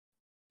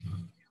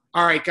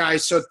All right,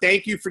 guys. So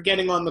thank you for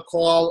getting on the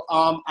call.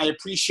 I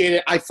appreciate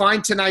it. I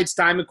find tonight's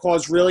Diamond Call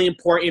is really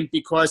important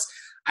because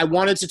I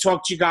wanted to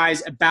talk to you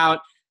guys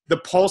about the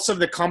pulse of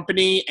the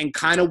company and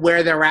kind of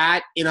where they're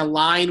at in a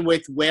line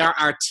with where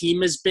our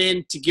team has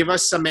been to give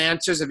us some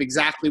answers of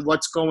exactly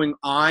what's going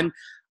on.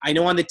 I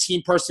know on the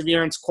Team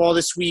Perseverance call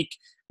this week,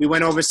 we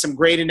went over some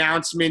great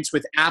announcements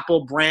with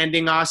Apple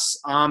branding us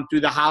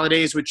through the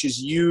holidays, which is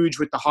huge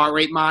with the heart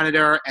rate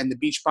monitor and the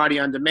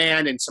Beachbody On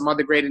Demand and some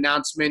other great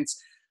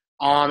announcements.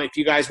 If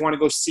you guys want to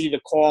go see the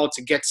call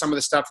to get some of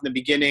the stuff in the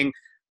beginning,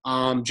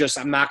 I'm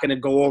not going to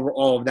go over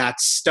all of that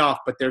stuff,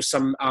 but there's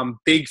some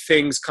big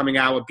things coming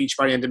out with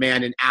Beachbody On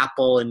Demand and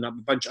Apple and a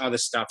bunch of other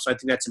stuff. So I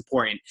think that's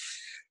important.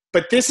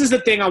 But this is the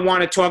thing I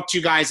want to talk to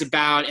you guys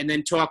about and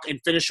then talk and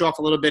finish off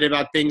a little bit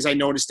about things I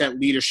noticed at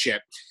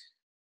leadership.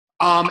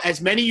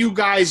 As many of you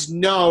guys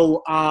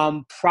know,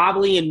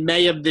 probably in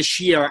May of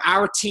this year,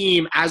 our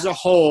team as a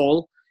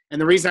whole, and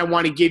the reason I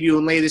want to give you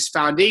and lay this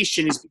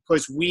foundation is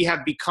because we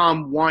have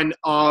become one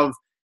of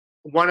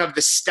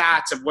the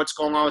stats of what's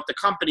going on with the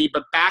company.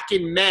 But back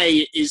in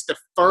May is the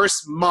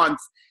first month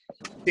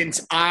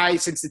since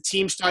the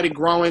team started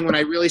growing, when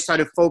I really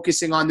started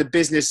focusing on the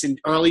business in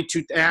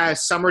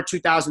summer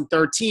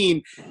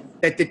 2013,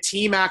 that the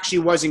team actually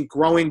wasn't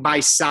growing by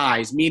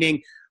size,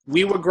 meaning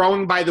we were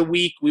growing by the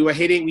week. We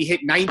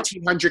hit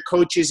 1,900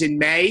 coaches in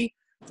May.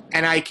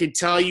 And I can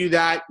tell you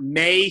that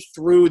May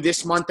through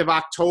this month of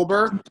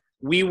October,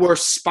 we were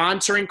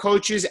sponsoring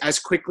coaches as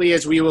quickly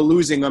as we were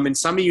losing them. And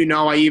some of you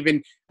know,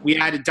 we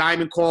had a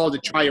Diamond Call to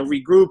try to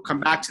regroup, come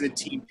back to the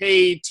Team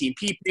P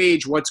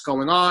page, what's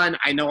going on.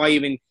 I know I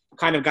even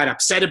kind of got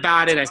upset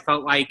about it. I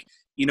felt like,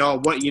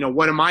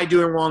 what am I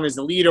doing wrong as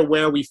the leader?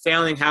 Where are we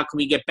failing? How can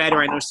we get better?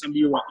 I know some of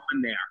you were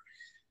on there.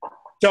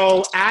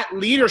 So at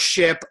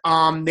leadership,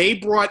 they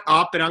brought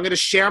up, and I'm going to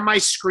share my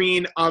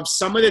screen of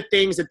some of the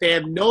things that they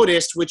have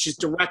noticed, which is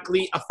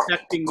directly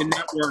affecting the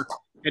network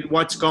and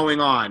what's going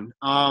on.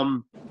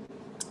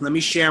 Let me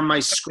share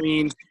my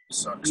screen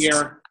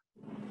here.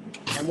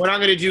 And what I'm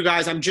going to do,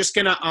 guys, I'm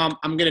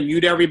going to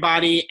mute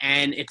everybody.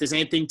 And if there's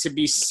anything to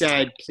be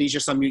said, please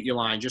just unmute your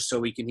line just so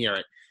we can hear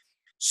it.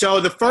 So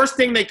the first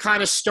thing they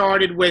kind of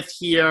started with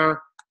here,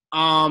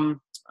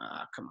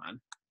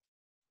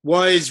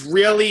 was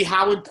really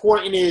how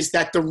important it is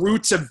that the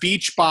roots of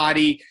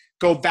Beachbody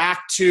go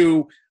back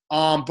to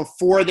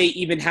before they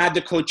even had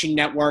the coaching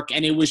network.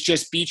 And it was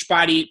just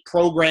Beachbody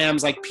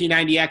programs like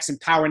P90X and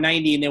Power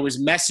 90, and there was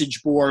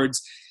message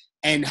boards,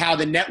 and how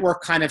the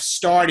network kind of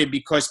started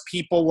because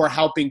people were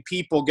helping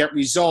people get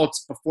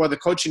results before the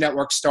coaching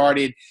network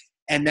started.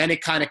 And then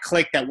it kind of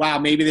clicked that, wow,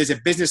 maybe there's a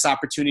business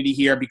opportunity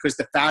here, because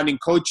the founding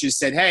coaches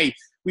said, hey,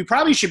 we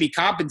probably should be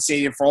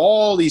compensated for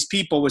all these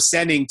people were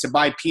sending to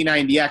buy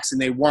P90X,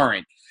 and they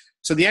weren't.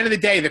 So at the end of the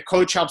day, the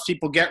coach helps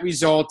people get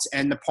results,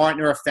 and the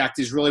partner effect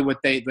is really what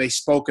they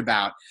spoke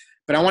about.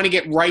 But I want to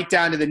get right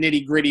down to the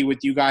nitty gritty with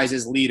you guys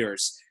as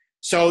leaders.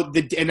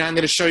 And I'm going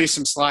to show you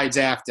some slides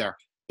after.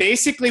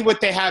 Basically what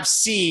they have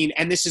seen,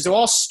 and this is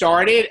all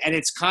started, and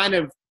it's kind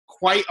of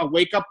quite a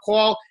wake-up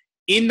call,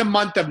 in the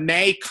month of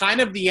May,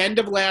 kind of the end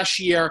of last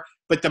year,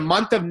 but the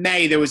month of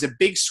May, there was a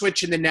big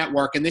switch in the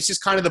network, and this is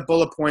kind of the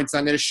bullet points.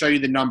 I'm going to show you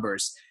the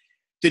numbers.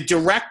 The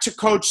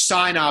direct-to-coach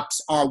signups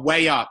are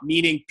way up,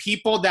 meaning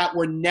people that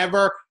were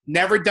never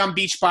done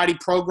Beachbody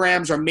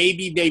programs, or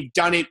maybe they've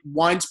done it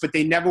once, but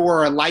they never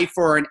were a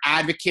lifer or an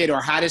advocate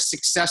or had a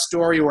success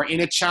story or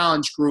in a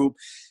challenge group.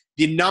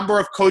 The number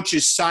of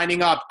coaches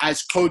signing up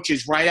as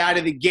coaches right out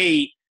of the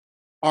gate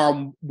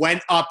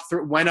went up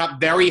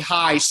very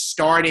high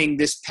starting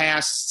this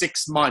past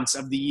 6 months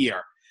of the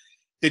year.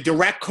 The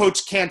direct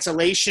coach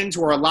cancellations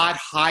were a lot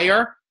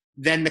higher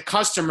than the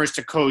customers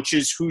to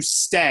coaches who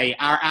stay,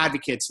 our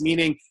advocates,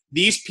 meaning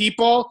these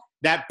people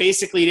that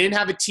basically didn't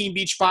have a Team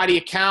Beachbody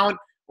account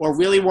or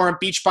really weren't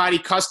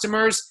Beachbody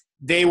customers.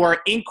 They were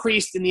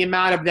increased in the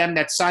amount of them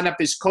that signed up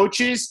as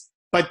coaches,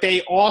 but they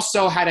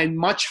also had a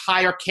much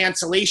higher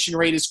cancellation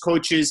rate as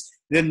coaches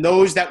than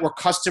those that were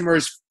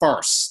customers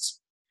first.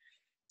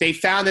 They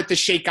found that the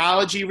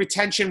Shakeology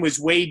retention was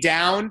way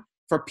down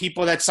for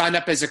people that signed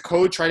up as a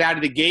coach right out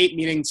of the gate,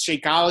 meaning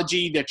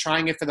Shakeology, they're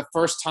trying it for the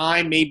first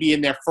time, maybe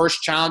in their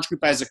first challenge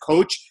group as a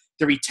coach.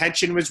 The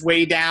retention was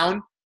way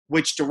down,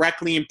 which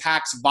directly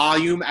impacts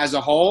volume as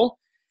a whole.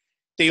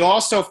 They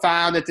also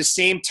found that the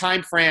same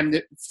time frame,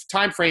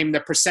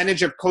 the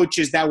percentage of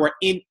coaches that were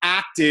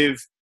inactive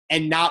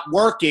and not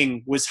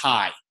working was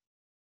high.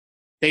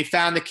 They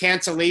found the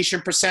cancellation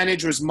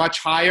percentage was much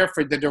higher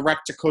for the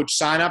direct-to-coach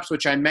signups,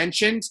 which I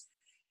mentioned.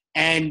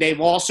 And they've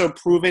also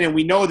proven, and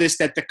we know this,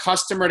 that the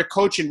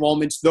customer-to-coach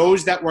enrollments,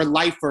 those that were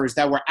lifers,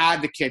 that were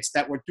advocates,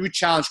 that were through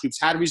challenge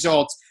groups, had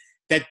results,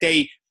 that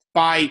they,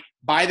 by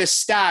the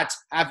stats,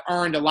 have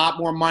earned a lot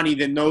more money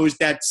than those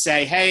that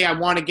say, hey, I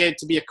want to get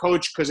to be a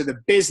coach because of the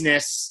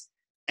business,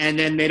 and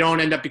then they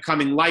don't end up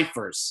becoming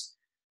lifers.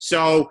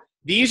 So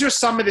these are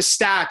some of the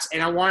stats,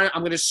 and I'm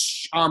going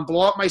to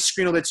blow up my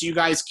screen a bit so you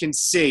guys can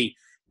see.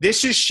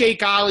 This is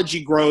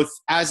Shakeology growth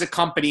as a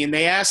company, and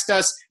they asked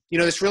us,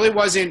 this really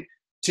wasn't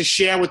to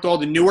share with all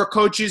the newer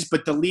coaches,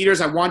 but the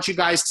leaders, I want you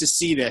guys to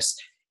see this.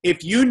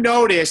 If you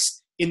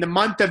notice, in the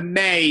month of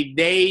May,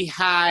 they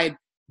had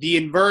the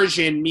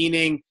inversion,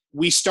 meaning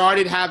we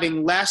started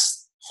having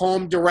less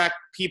home direct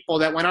people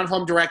that went on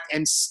home direct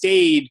and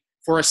stayed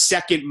for a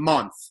second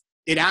month.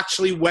 It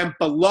actually went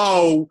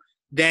below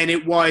than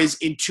it was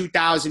in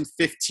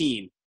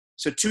 2015.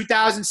 So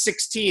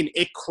 2016,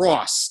 it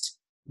crossed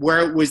where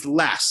it was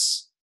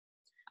less.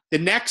 The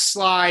next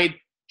slide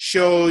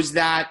shows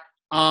that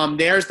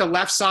there's the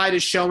left side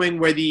is showing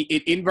where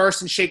it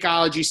inverse in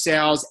Shakeology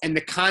sales, and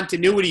the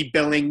continuity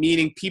billing,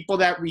 meaning people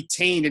that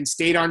retained and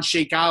stayed on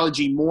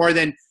Shakeology more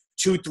than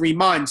 2-3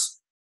 months,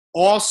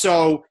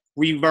 also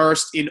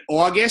reversed in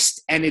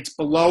August, and it's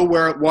below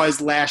where it was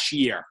last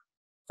year,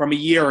 from a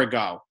year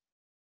ago.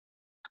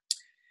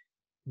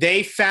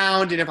 They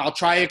found, and if I'll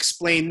try to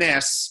explain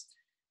this,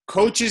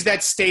 coaches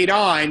that stayed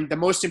on, the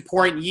most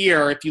important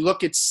year, if you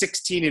look at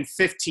 16 and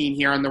 15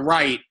 here on the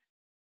right,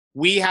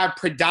 we have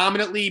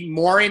predominantly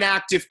more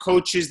inactive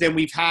coaches than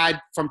we've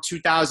had from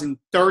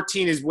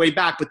 2013 is way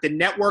back. But the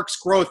network's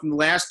growth in the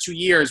last 2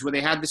 years where they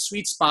had the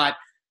sweet spot,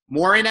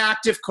 more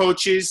inactive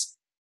coaches,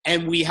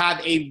 and we have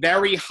a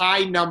very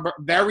high number,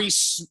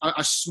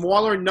 a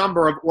smaller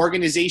number of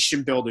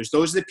organization builders.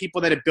 Those are the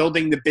people that are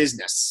building the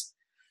business.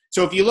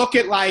 So if you look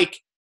at like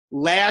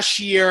last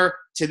year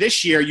to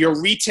this year,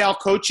 your retail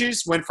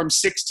coaches went from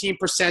 16%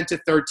 to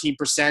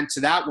 13%,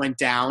 so that went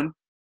down.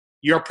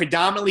 Your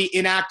predominantly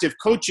inactive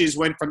coaches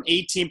went from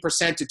 18%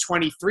 to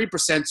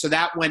 23%, so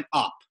that went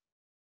up.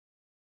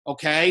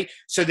 Okay?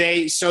 So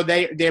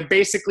they're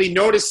basically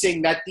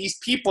noticing that these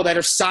people that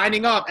are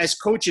signing up as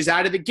coaches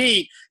out of the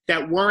gate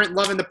that weren't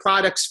loving the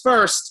products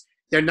first,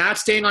 they're not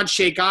staying on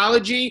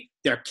Shakeology,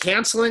 they're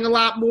canceling a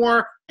lot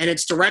more, and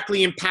it's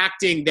directly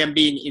impacting them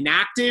being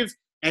inactive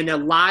and a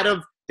lot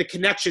of the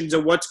connections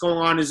of what's going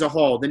on as a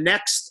whole. The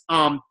next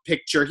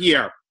picture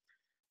here.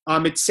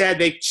 They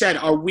said,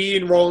 are we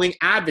enrolling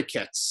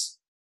advocates?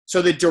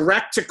 So the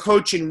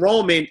direct-to-coach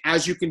enrollment,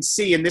 as you can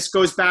see, and this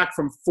goes back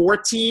from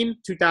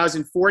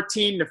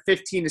 2014 to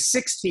 15 to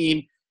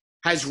 16,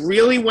 has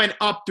really went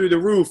up through the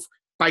roof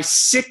by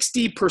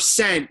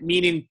 60%,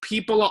 meaning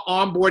people are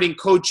onboarding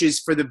coaches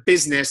for the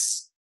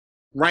business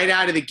right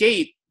out of the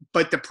gate.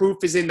 But the proof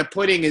is in the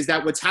pudding is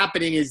that what's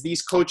happening is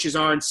these coaches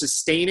aren't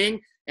sustaining,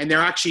 and they're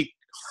actually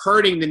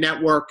hurting the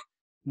network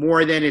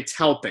more than it's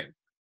helping.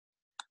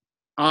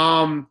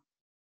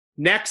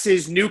 Next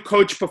is new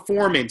coach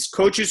performance.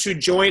 Coaches who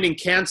join and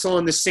cancel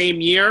in the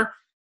same year,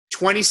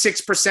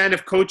 26%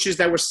 of coaches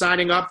that were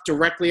signing up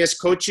directly as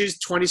coaches,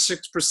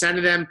 26%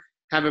 of them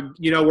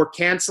were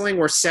canceling,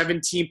 or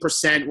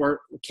 17%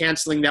 were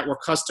canceling that were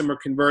customer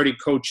converted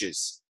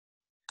coaches.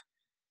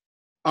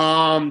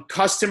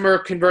 Customer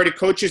converted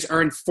coaches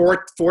earned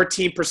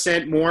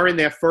 14% more in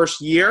their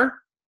first year.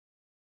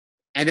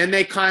 And then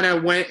they kind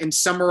of went and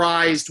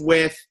summarized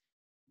with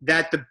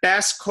that the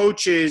best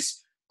coaches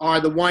are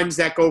the ones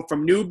that go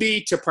from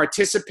newbie to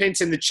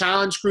participants in the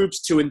challenge groups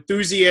to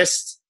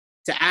enthusiasts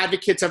to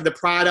advocates of the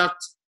product,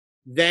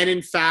 then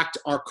in fact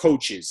are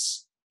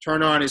coaches,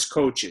 turn on as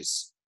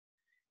coaches.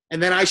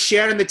 And then I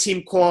shared in the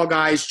team call,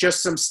 guys,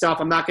 just some stuff.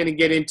 I'm not going to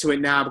get into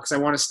it now because I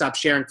want to stop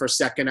sharing for a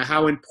second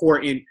how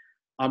important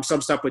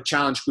some stuff with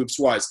challenge groups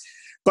was.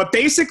 But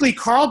basically,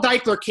 Carl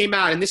Deichler came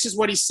out, and this is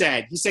what he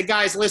said. He said,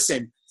 guys,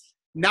 listen,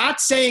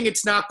 not saying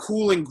it's not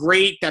cool and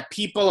great that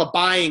people are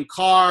buying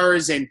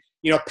cars and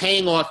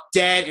paying off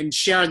debt and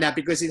sharing that,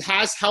 because it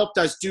has helped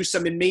us do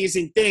some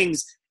amazing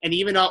things. And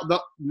even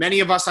many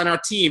of us on our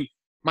team,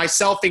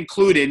 myself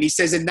included. And he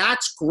says, and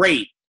that's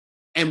great.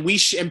 And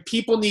and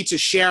people need to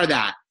share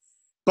that.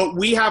 But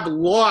we have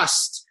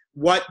lost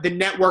what the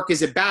network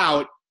is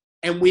about.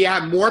 And we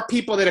have more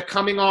people that are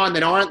coming on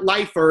that aren't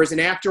lifers.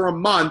 And after a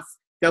month,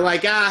 they're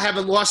like, I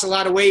haven't lost a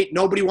lot of weight.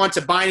 Nobody wants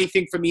to buy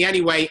anything from me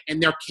anyway.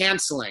 And they're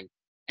canceling.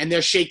 And their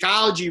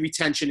Shakeology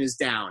retention is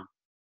down.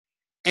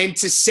 And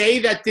to say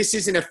that this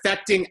isn't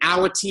affecting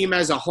our team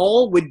as a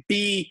whole would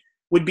be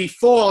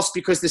false,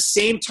 because the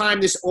same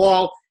time this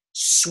all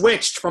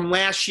switched from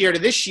last year to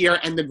this year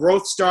and the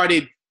growth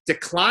started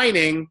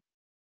declining,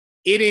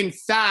 it in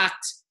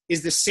fact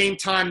is the same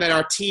time that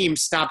our team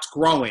stopped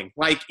growing.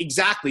 Like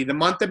exactly, the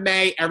month of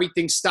May,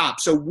 everything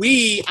stopped. So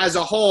we as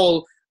a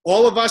whole,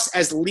 all of us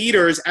as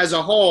leaders as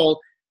a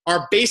whole,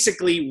 are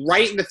basically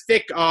right in the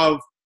thick of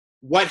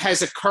what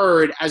has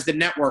occurred as the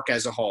network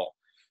as a whole.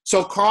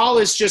 So Carl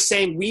is just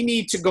saying we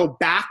need to go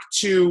back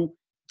to,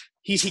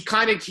 he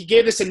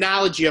gave this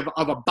analogy of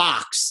a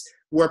box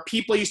where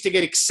people used to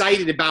get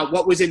excited about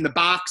what was in the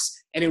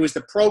box, and it was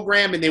the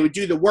program, and they would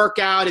do the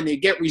workout and they'd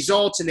get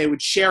results and they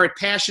would share it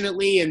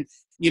passionately, and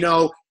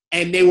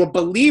and they were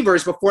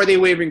believers before they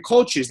were even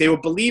coaches. They were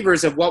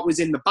believers of what was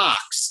in the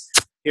box.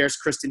 Here's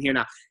Kristen here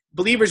now.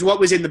 Believers what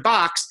was in the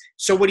box.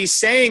 So what he's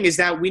saying is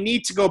that we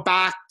need to go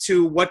back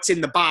to what's in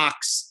the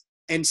box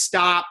and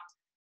stop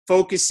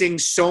focusing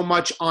so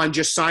much on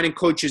just signing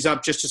coaches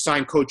up just to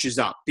sign coaches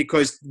up,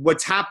 because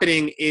what's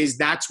happening is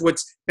that's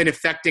what's been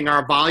affecting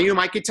our volume.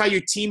 I could tell you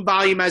team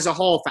volume as a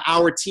whole for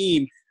our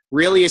team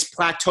really has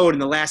plateaued in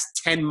the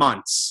last 10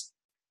 months,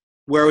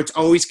 where it's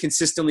always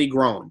consistently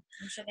grown.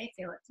 I'm sure they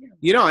feel it too.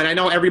 You know, and I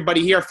know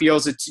everybody here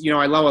feels it. You know,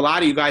 I know a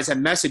lot of you guys have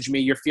messaged me.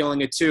 You're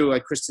feeling it too,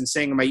 like Kristen's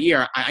saying in my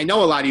ear. I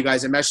know a lot of you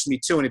guys have messaged me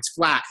too, and it's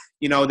flat.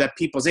 You know, that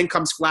people's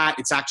income's flat.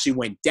 It's actually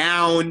went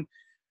down.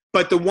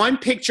 But the one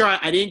picture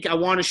I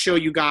want to show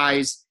you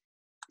guys,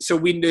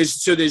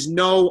 there's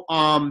no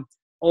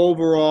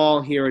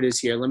overall, here it is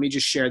here. Let me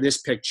just share this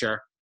picture,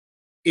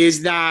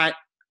 is that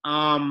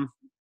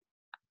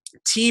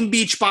Team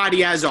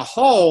Beachbody as a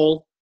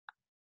whole,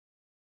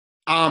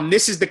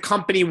 this is the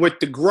company with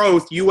the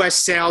growth, U.S.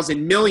 sales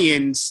in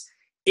millions,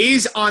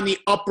 is on the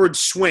upward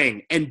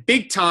swing, and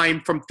big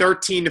time from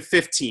 13 to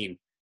 15.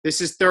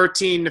 This is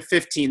 13 to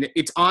 15.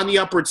 It's on the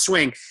upward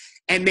swing.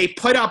 And they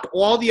put up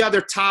all the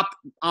other top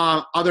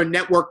other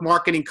network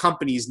marketing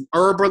companies,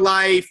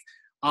 Herbalife.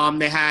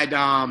 They had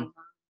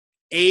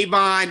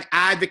Avon,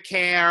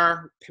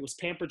 Advocare. Was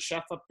Pampered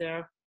Chef up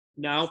there?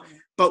 No.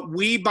 But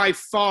we, by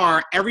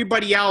far,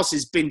 everybody else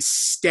has been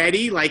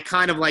steady, like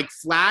kind of like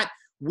flat.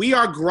 We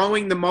are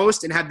growing the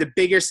most and have the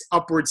biggest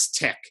upwards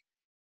tick.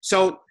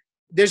 So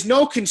there's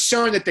no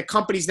concern that the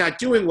company's not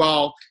doing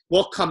well.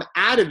 We'll come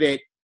out of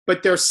it.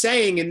 But they're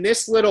saying in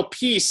this little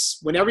piece,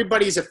 when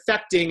everybody's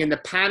affecting and the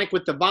panic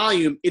with the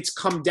volume, it's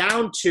come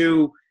down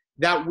to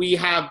that we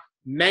have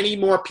many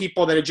more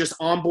people that are just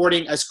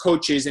onboarding as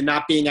coaches and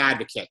not being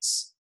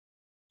advocates.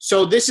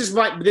 So this is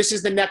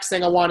the next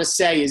thing I want to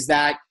say is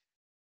that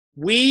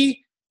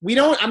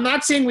I'm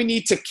not saying we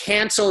need to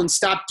cancel and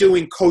stop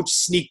doing coach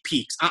sneak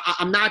peeks.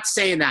 I'm not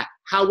saying that.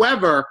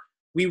 However,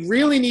 we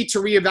really need to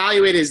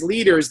reevaluate as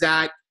leaders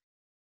that,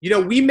 you know,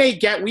 we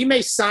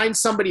may sign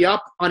somebody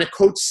up on a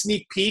coach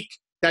sneak peek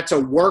that's a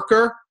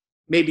worker,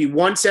 maybe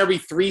once every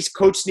 3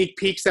 coach sneak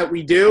peeks that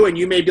we do, and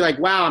you may be like,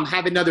 wow, I'm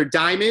having another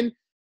diamond.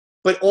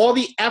 But all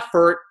the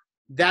effort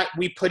that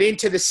we put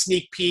into the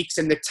sneak peeks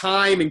and the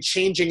time and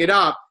changing it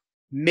up,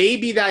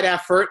 maybe that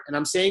effort, and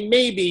I'm saying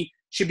maybe,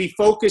 should be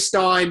focused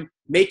on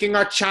making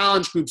our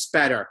challenge groups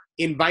better,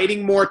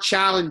 inviting more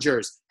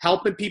challengers,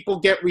 helping people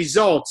get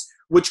results,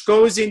 which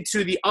goes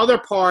into the other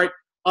part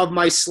of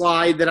my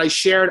slide that I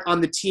shared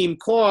on the team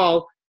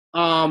call,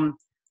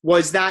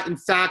 was that in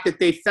fact that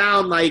they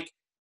found like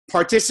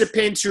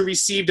participants who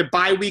received a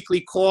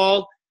biweekly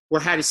call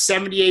had a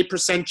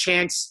 78%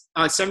 chance,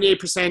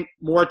 78%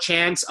 more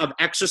chance of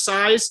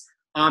exercise.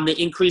 They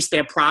increased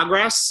their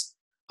progress.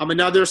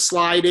 Another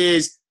slide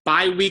is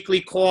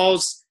biweekly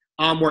calls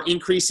were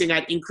increasing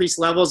at increased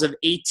levels of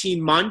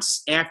 18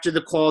 months after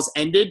the calls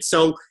ended.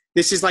 So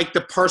this is like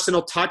the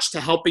personal touch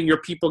to helping your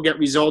people get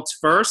results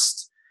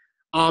first.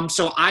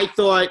 So I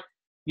thought,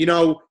 you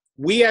know,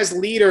 we as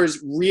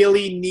leaders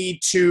really need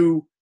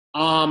to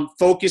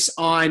focus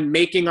on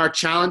making our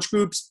challenge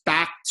groups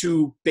back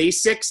to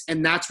basics,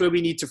 and that's where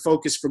we need to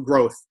focus for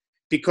growth.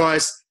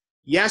 Because,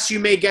 yes, you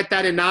may get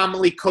that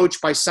anomaly coach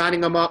by signing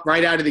them up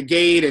right out of the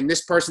gate, and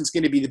this person's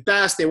going to be the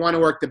best. They want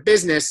to work the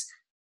business.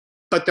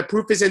 But the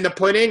proof is in the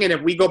pudding, and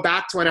if we go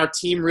back to when our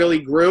team really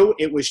grew,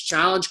 it was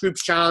challenge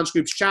groups, challenge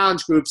groups,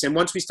 challenge groups. And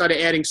once we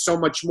started adding so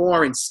much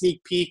more and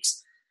sneak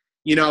peeks,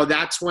 you know,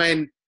 that's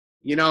when,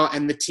 you know,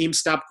 and the team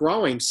stopped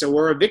growing. So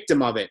we're a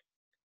victim of it.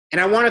 And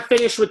I want to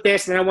finish with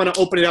this, and I want to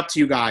open it up to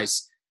you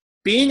guys.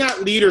 Being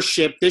at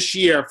leadership this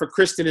year for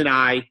Kristen and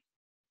I,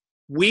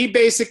 we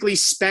basically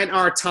spent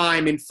our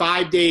time in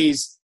 5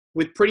 days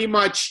with pretty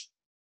much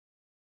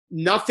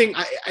nothing.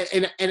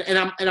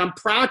 And I'm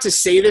proud to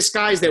say this,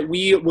 guys, that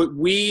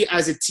we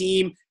as a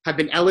team have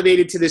been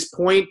elevated to this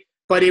point.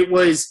 But it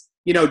was,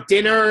 you know,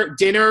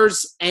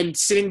 dinners and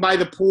sitting by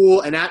the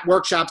pool and at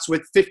workshops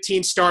with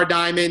 15-star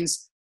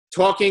diamonds,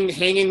 talking,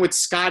 hanging with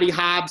Scotty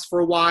Hobbs for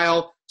a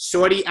while,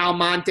 Saudi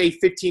Almonte,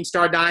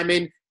 15-star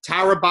diamond,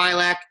 Tara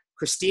Bilek,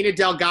 Christina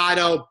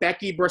Delgado,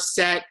 Becky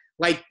Brissett.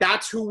 Like,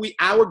 that's who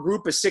our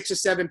group of 6 or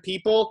 7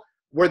 people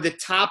were the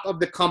top of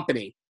the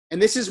company.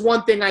 And this is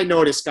one thing I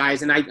noticed,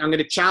 guys, and I'm going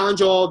to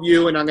challenge all of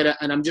you, and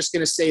I'm just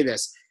going to say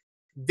this.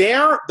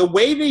 The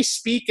way they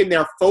speak and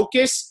their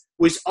focus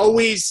was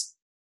always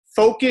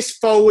focus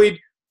forward,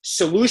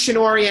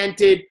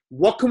 solution-oriented.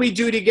 What can we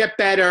do to get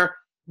better?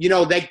 You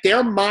know, like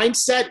their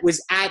mindset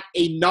was at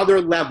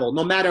another level,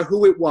 no matter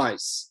who it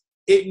was.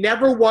 It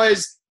never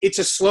was, it's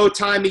a slow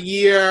time of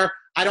year,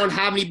 I don't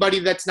have anybody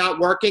that's not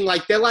working.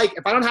 Like, they're like,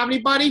 if I don't have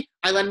anybody,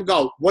 I let them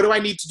go. What do I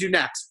need to do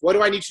next? What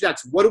do I need to do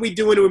next? What are we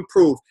doing to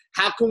improve?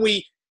 How can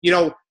we, you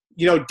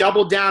know,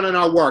 double down on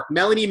our work?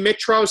 Melanie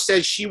Mitro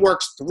says she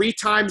works 3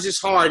 times as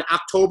hard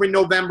October,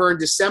 November, and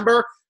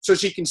December so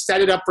she can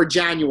set it up for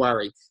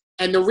January.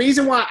 And the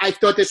reason why I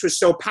thought this was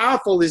so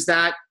powerful is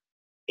that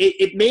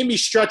it made me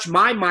stretch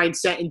my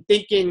mindset in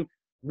thinking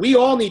we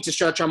all need to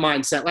stretch our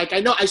mindset. Like,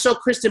 I saw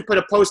Kristen put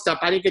a post up.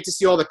 I didn't get to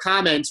see all the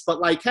comments, but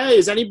like, hey,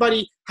 does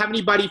anybody have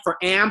anybody for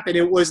AMP? And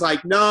it was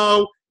like,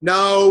 no,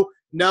 I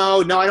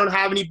don't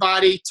have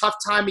anybody. Tough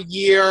time of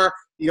year.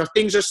 You know,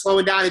 things are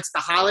slowing down. It's the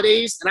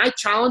holidays. And I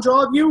challenge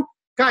all of you,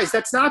 guys,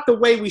 that's not the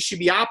way we should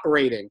be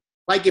operating.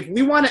 Like, if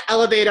we want to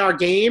elevate our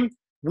game,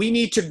 we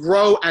need to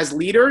grow as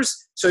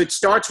leaders. So it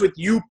starts with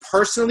you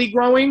personally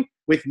growing,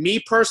 with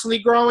me personally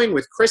growing,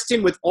 with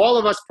Kristen, with all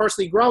of us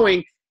personally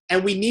growing,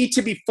 and we need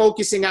to be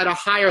focusing at a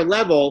higher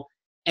level.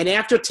 And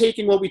after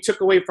taking what we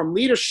took away from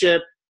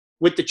leadership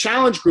with the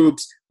challenge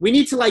groups, we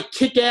need to like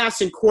kick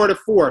ass in quarter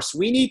force.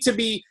 We need to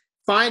be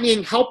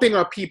helping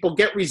our people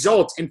get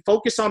results and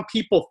focus on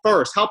people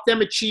first, help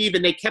them achieve.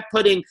 And they kept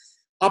putting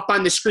up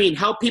on the screen,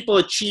 help people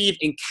achieve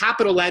in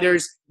capital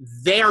letters,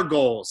 their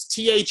goals,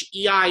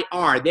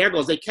 THEIR, their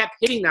goals. They kept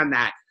hitting on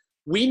that.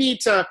 We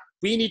need to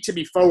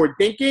be forward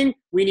thinking.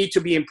 We need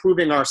to be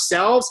improving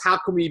ourselves. How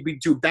can we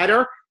do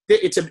better?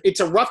 It's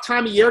a rough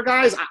time of year,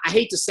 guys. I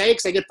hate to say it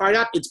because I get fired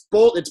up. It's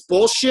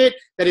bullshit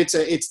that it's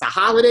the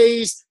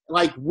holidays.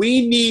 Like,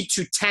 we need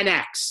to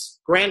 10X.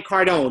 Grant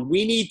Cardone,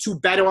 we need to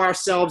better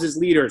ourselves as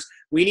leaders.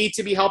 We need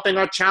to be helping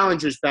our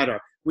challengers better.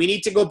 We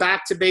need to go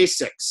back to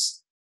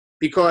basics.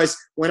 Because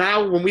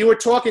when we were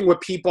talking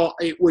with people,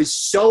 it was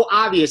so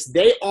obvious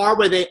they are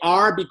where they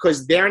are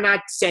because they're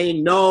not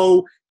saying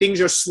no, things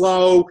are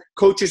slow,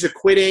 coaches are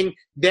quitting.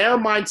 Their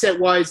mindset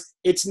was,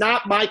 it's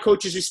not my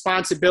coach's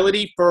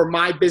responsibility for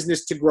my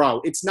business to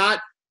grow. It's not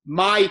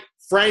my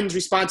friend's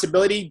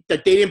responsibility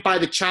that they didn't buy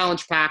the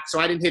challenge pack, so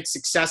I didn't hit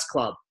Success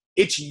Club.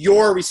 It's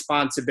your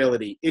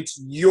responsibility.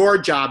 It's your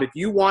job. If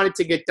you want it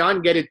to get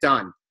done, get it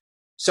done.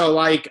 So,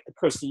 like,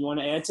 Kristen, you want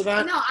to add to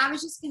that? No, I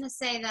was just going to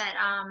say that,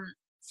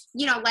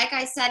 like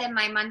I said in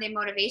my Monday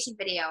motivation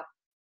video,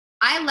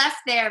 I left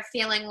there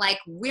feeling like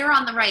we're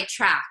on the right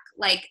track.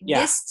 Like,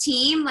 this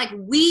team, like,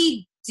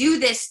 we do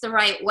this the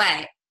right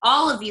way.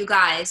 All of you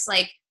guys,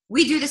 like,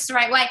 we do this the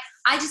right way.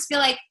 I just feel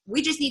like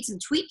we just need some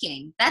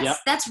tweaking.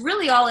 That's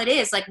really all it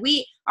is. Like,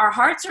 our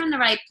hearts are in the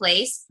right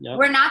place. Yep.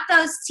 We're not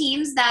those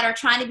teams that are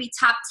trying to be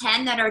top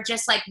 10 that are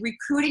just like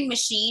recruiting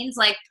machines,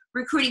 like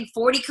recruiting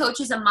 40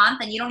 coaches a month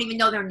and you don't even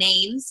know their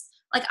names.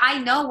 Like, I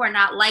know we're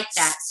not like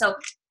that. So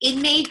it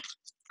made,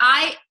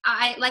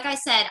 like I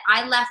said,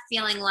 I left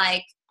feeling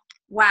like,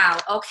 wow,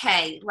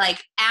 okay,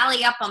 like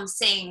Allie Upham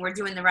saying we're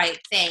doing the right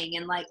thing,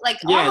 and like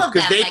all of them.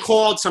 Because they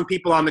called some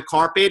people on the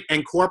carpet,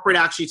 and corporate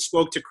actually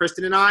spoke to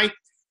Kristen and I,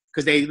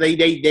 because they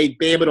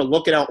be able to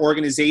look at our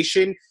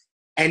organization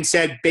and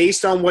said,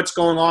 based on what's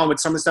going on with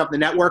some of the stuff in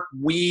the network,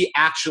 we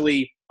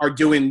actually are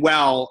doing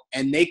well.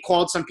 And they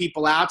called some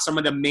people out. Some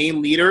of the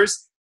main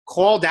leaders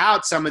called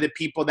out some of the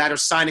people that are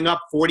signing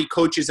up 40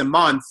 coaches a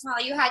month. Well,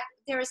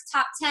 there was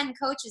top 10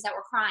 coaches that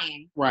were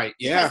crying. Right.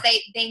 Yeah. Because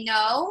they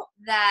know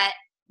that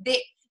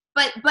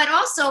but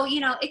also,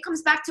 it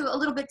comes back to a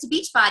little bit to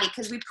Beachbody,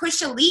 because we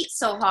push elite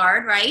so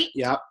hard, right?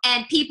 Yeah.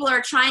 And people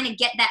are trying to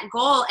get that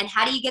goal. And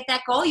how do you get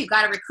that goal? You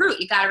got to recruit.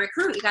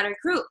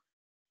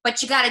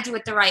 But you got to do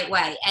it the right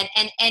way.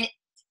 And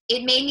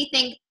it made me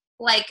think,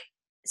 like,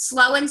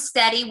 slow and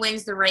steady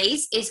wins the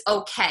race is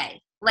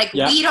okay. Like,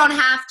 we don't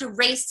have to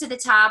race to the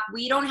top.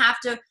 We don't have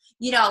to,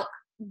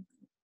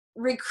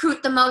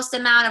 recruit the most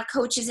amount of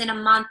coaches in a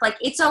month. Like,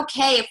 it's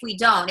okay if we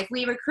don't. If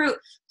we recruit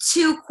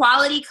 2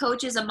 quality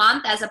coaches a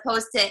month as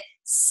opposed to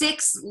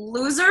 6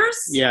 losers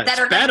that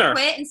are going to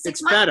quit in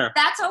 6 months, better.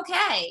 That's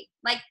okay.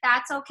 Like,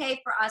 that's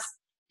okay for us.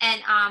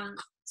 And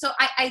so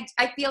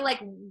I feel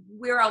like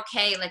we're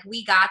okay. Like,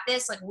 we got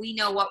this. Like, we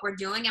know what we're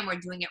doing and we're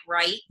doing it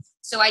right.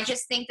 So I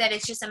just think that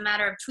it's just a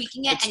matter of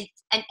tweaking it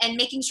and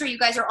making sure you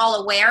guys are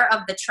all aware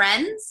of the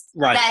trends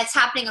that it's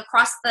happening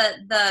across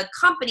the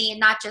company and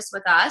not just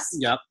with us.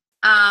 Yep.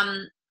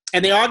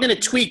 And they are going to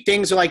tweak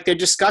things, like they're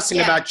discussing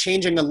about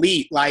changing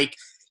elite. Like,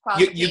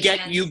 you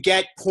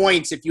get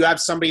points if you have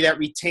somebody that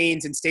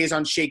retains and stays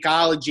on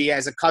Shakeology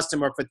as a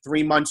customer for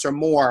 3 months or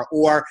more.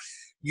 Or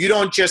you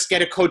don't just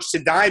get a coach to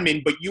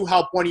Diamond, but you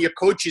help one of your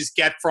coaches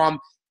get from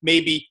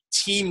maybe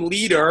team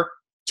leader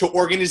to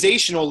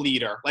organizational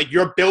leader. Like,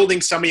 you're building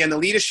somebody on the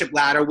leadership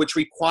ladder, which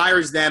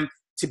requires them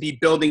to be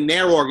building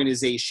their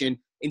organization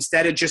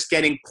instead of just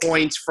getting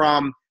points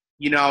from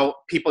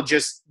people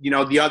just,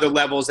 the other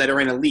levels that are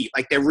in elite.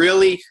 Like, they're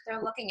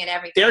looking at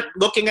everything. They're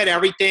looking at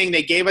everything.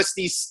 They gave us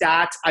these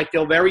stats. I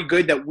feel very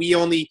good that we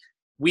only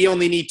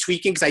need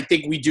tweaking, because I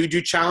think we do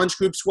challenge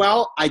groups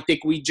well. I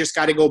think we just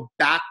got to go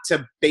back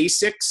to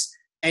basics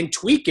and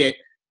tweak it.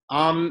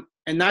 And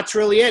that's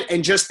really it.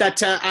 And just that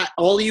to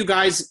all of you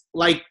guys,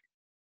 like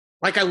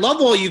I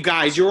love all you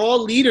guys. You're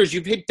all leaders.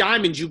 You've hit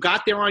diamonds. You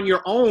got there on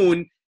your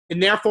own.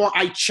 And therefore,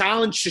 I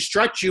challenge to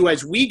stretch you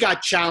as we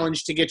got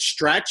challenged to get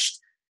stretched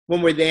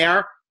when we're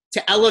there,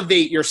 to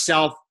elevate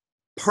yourself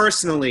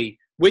personally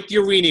with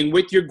your reading,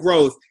 with your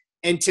growth,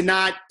 and to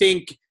not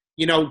think,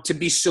 to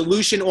be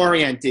solution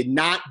oriented,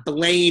 not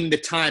blame the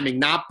timing,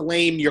 not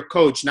blame your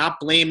coach, not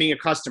blaming your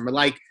customer.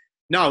 Like,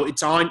 no,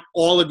 it's on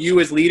all of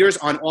you as leaders,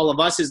 on all of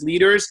us as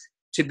leaders,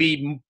 to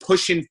be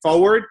pushing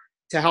forward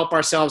to help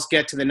ourselves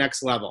get to the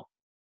next level.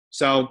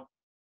 So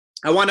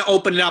I want to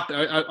open it up.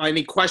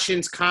 Any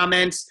questions,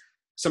 comments,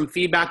 some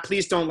feedback?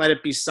 Please don't let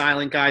it be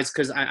silent, guys,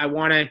 because I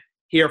want to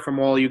hear from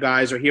all you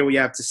guys or hear what you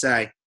have to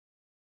say.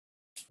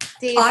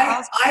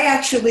 I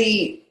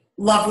actually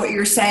love what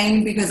you're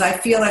saying, because I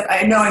feel like,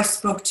 I know I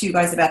spoke to you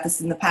guys about this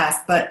in the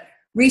past, but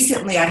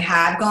recently I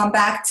have gone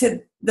back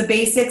to the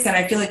basics, and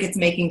I feel like it's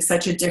making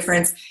such a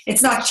difference.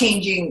 It's not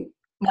changing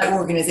my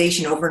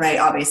organization overnight,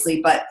 obviously,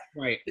 but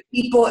right. The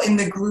people in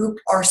the group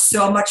are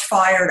so much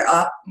fired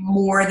up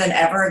more than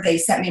ever. They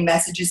sent me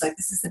messages like,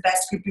 this is the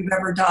best group you've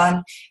ever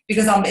done,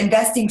 because I'm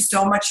investing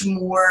so much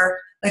more.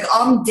 Like,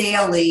 I'm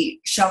daily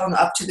showing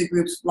up to the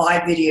group's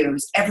live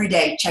videos every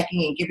day,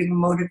 checking in, giving them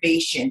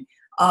motivation,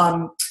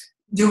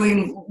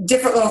 doing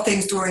different little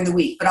things during the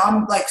week. But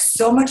I'm like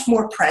so much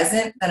more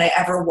present than I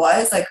ever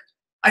was. Like,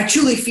 I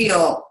truly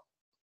feel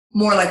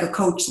more like a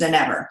coach than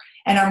ever.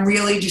 And I'm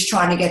really just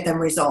trying to get them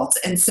results.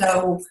 And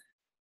so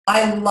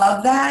I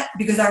love that,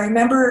 because I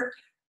remember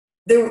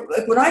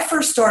when I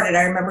first started,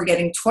 I remember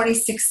getting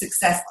 26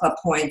 Success Club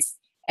points,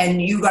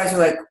 and you guys were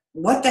like,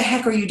 what the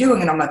heck are you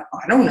doing? And I'm like,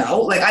 I don't know.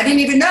 Like, I didn't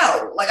even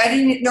know. Like, I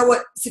didn't know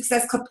what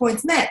Success Club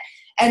points meant.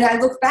 And I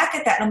look back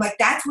at that and I'm like,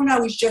 that's when I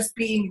was just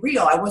being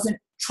real. I wasn't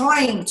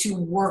trying to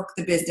work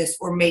the business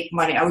or make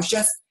money. I was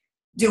just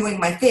doing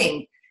my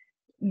thing.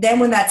 Then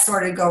when that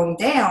started going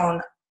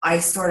down, I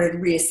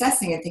started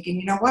reassessing and thinking,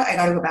 you know what, I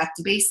got to go back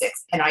to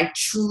basics. And I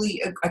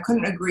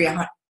couldn't agree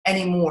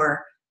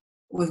anymore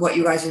with what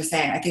you guys are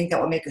saying. I think that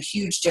will make a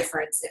huge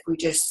difference if we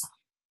just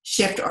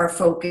shift our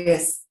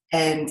focus.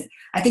 And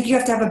I think you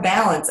have to have a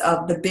balance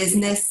of the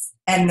business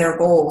and their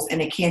goals,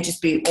 and it can't just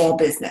be all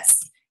business.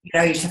 You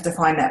know, you just have to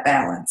find that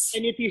balance.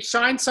 And if you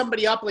sign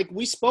somebody up, like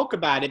we spoke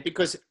about it,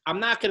 because I'm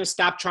not going to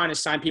stop trying to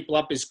sign people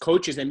up as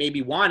coaches that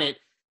maybe want it,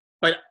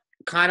 but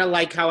kind of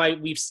like how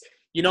like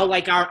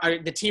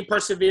the team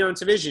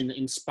perseverance vision: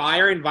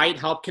 inspire, invite,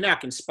 help,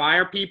 connect.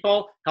 Inspire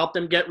people, help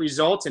them get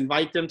results,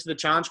 invite them to the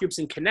challenge groups,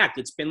 and connect.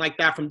 It's been like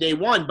that from day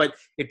one. But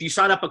if you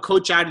sign up a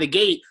coach out of the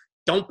gate,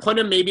 don't put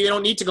them, maybe they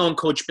don't need to go and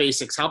coach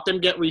basics. Help them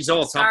get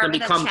results. Help them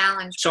become,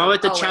 start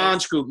with the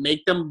challenge group,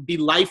 make them be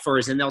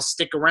lifers, and they'll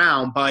stick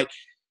around. But,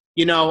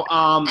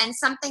 and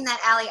something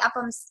that Allie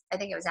Upham, I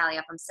think it was Allie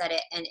Upham said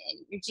it, and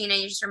Regina,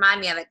 you just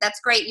remind me of it. That's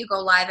great. You go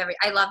live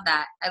I love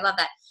that.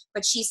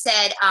 But she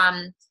said,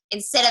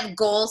 instead of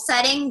goal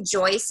setting,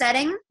 joy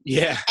setting.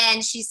 Yeah.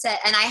 And she said,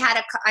 and I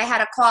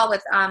had a call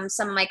with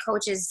some of my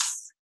coaches.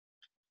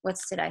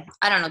 What's today?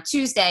 I don't know,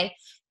 Tuesday.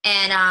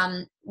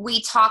 And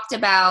we talked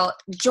about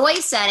joy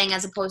setting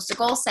as opposed to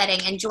goal setting.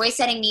 And joy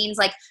setting means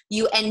like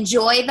you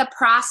enjoy the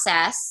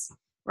process,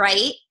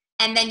 right?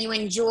 And then you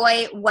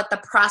enjoy what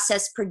the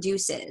process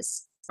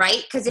produces,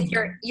 right? Because if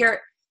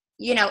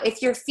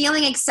if you're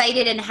feeling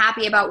excited and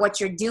happy about what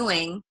you're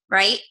doing,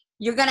 right,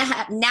 you're gonna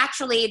have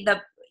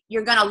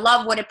you're gonna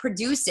love what it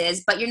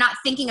produces, but you're not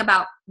thinking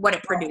about what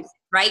it produces,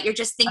 right? You're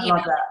just thinking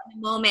about it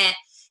in the moment.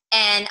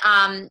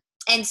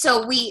 And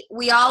so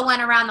we all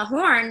went around the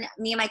horn,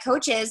 me and my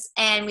coaches,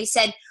 and we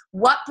said,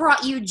 what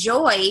brought you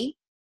joy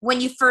when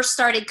you first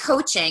started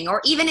coaching,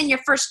 or even in your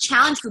first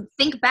challenge group?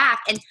 Think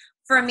back. And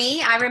for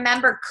me, I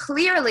remember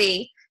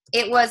clearly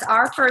it was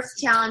our first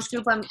challenge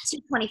group when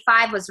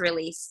 225 was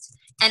released.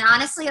 And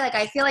honestly, like,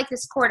 I feel like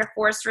this Core to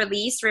Force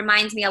release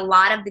reminds me a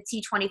lot of the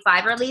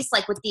T25 release,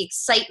 like with the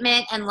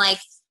excitement, and like,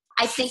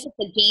 I think it's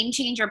a game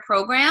changer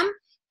program.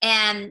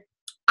 And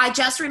I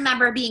just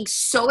remember being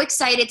so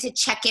excited to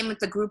check in with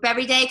the group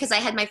every day, because I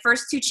had my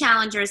first 2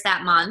 challengers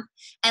that month.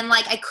 And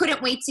like, I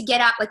couldn't wait to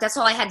get up. Like, that's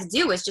all I had to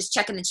do was just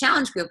check in the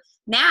challenge group.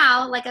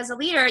 Now, like, as a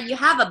leader, you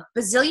have a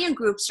bazillion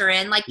groups are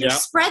in, like, you're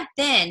spread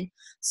thin.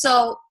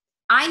 So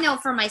I know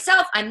for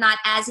myself, I'm not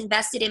as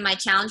invested in my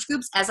challenge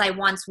groups as I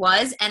once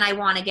was. And I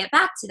want to get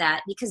back to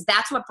that, because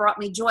that's what brought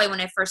me joy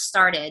when I first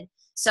started.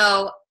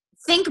 So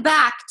think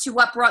back to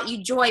what brought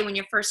you joy when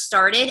you first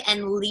started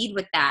and lead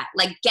with that.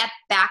 Like, get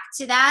back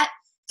to that.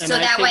 And so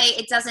that way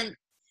it doesn't,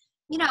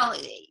 you won't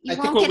get as stressed. I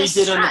think what we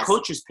did on the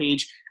coaches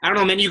page, I don't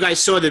know if many of you guys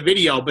saw the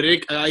video, but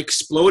it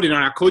exploded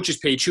on our coaches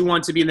page. Who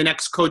wants to be in the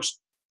next coach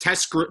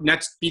test group,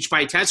 next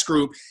Beachbody test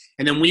group?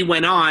 And then we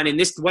went on, and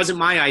this wasn't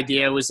my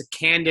idea. It was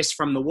Candace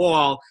from the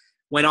Wall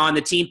went on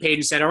the team page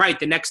and said, all right,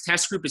 the next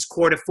test group is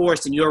Core to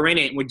Force, and you're in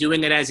it, and we're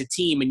doing it as a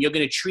team, and you're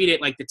going to treat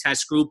it like the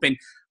test group. And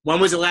when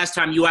was the last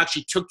time you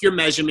actually took your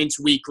measurements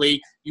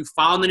weekly? You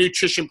followed the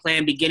nutrition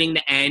plan beginning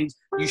to end.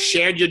 You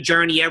shared your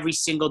journey every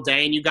single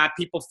day, and you got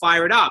people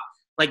fired up.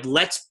 Like,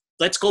 let's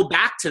go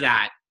back to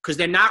that, because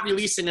they're not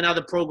releasing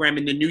another program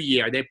in the new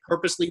year. They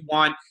purposely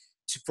want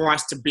for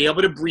us to be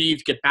able to breathe,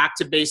 get back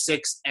to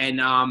basics, and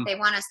they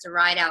want us to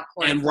ride out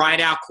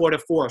Core to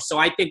Force. So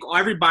I think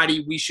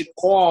everybody, we should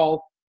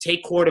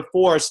take Core to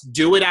Force,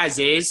 do it as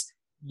is.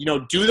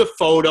 Do the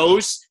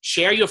photos,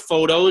 share your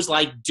photos,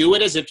 like, do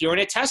it as if you're in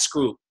a test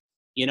group,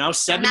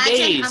 7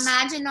 days.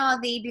 Imagine all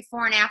the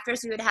before and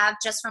afters we would have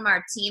just from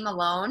our team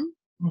alone,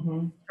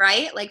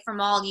 right? Like,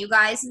 from all you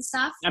guys and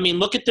stuff. I mean,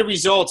 look at the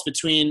results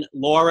between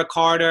Laura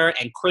Carter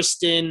and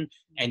Kristen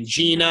and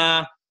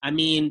Gina. I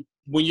mean,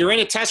 when you're in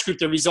a test group,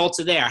 the results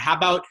are there. How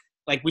about,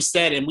 like we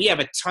said, and we have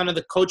a ton of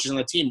the coaches on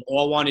the team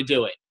all want to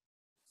do it.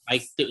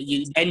 Like,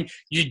 and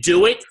you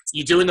do it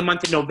in the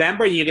month of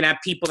November, and you're going to have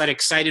people that are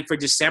excited for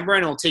December,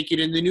 and it'll take you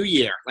to the new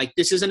year. Like,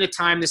 this isn't a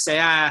time to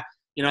say,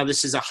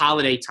 this is a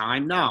holiday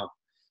time. No.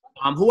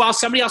 Who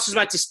else? Somebody else was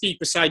about to speak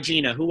beside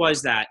Gina. Who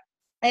was that?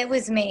 It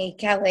was me,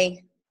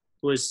 Kelly.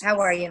 How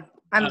are you?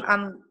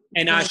 I'm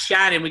And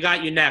Shannon, we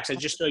got you next. I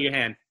just saw your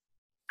hand.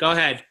 Go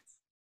ahead.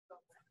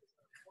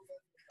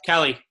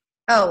 Kelly.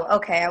 Oh,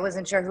 okay. I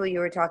wasn't sure who you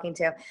were talking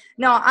to.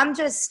 No, I'm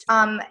just,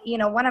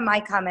 one of my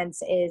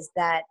comments is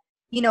that,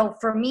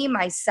 for me,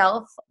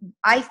 myself,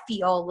 I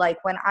feel like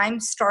when I'm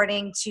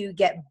starting to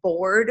get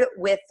bored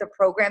with the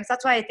programs,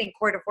 that's why I think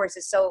Core de Force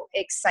is so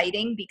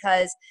exciting,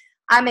 because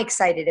I'm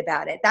excited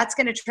about it. That's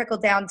going to trickle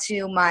down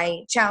to my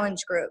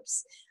challenge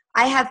groups.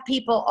 I have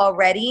people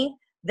already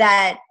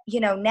that,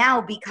 now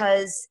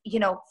because,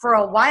 for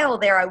a while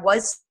there, I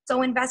was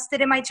so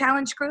invested in my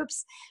challenge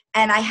groups,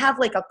 and I have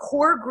like a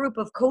core group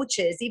of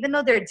coaches, even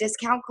though they're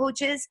discount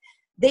coaches,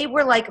 they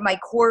were like my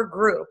core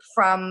group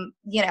from,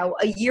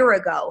 a year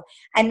ago.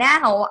 And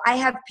now I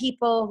have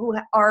people who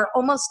are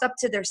almost up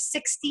to their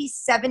 60,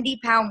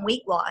 70-pound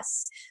weight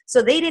loss.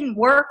 So they didn't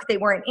work. They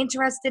weren't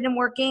interested in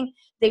working.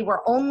 They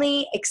were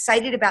only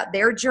excited about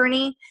their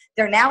journey.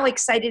 They're now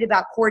excited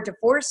about Core de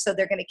Force. So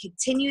they're going to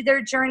continue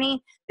their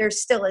journey. They're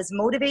still as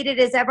motivated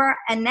as ever.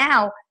 And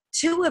now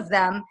 2 of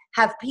them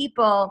have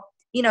people,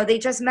 they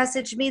just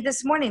messaged me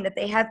this morning that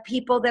they have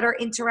people that are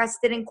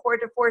interested in Core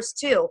de Force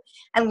too,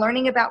 and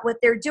learning about what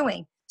they're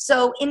doing.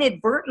 So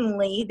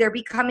inadvertently, they're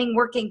becoming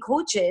working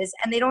coaches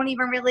and they don't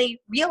even really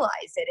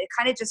realize it. It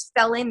kind of just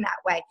fell in that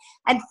way.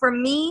 And for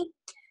me,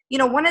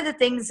 one of the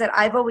things that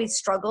I've always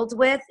struggled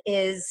with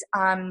is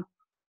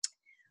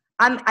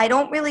I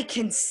don't really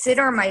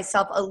consider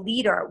myself a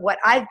leader. What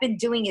I've been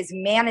doing is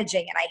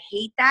managing, and I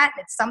hate that.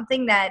 It's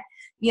something that,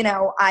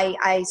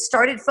 I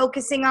started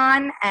focusing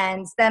on,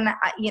 and then,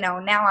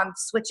 now I'm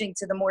switching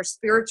to the more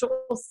spiritual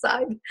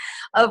side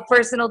of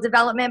personal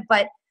development.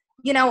 But,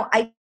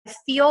 I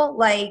feel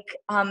like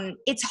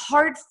it's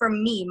hard for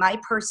me,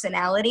 my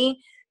personality,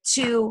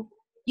 to,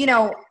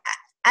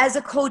 as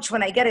a coach,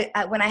 when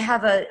I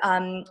have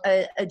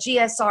a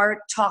GSR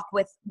talk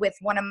with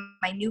one of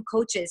my new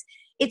coaches,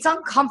 it's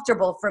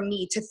uncomfortable for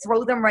me to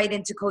throw them right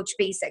into Coach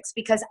Basics,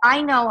 because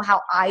I know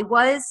how I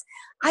was.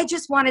 I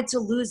just wanted to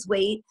lose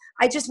weight.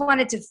 I just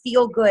wanted to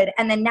feel good.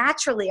 And then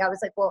naturally I was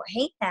like, well,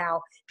 hey,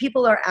 now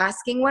people are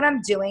asking what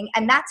I'm doing.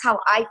 And that's how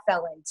I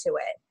fell into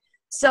it.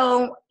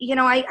 So,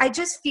 I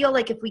just feel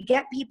like if we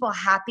get people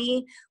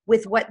happy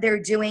with what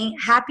they're doing,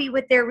 happy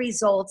with their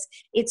results,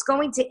 it's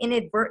going to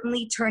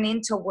inadvertently turn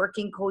into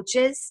working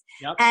coaches.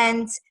 Yep.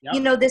 And,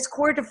 this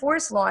Core de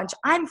Force launch,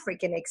 I'm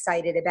freaking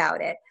excited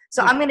about it.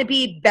 So I'm going to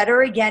be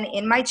better again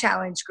in my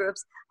challenge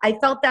groups. I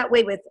felt that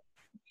way with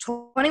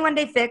 21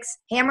 Day Fix,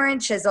 Hammer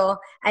and Chisel,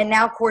 and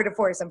now Core de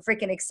Force. I'm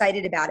freaking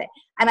excited about it.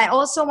 And I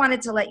also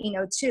wanted to let you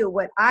know too,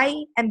 what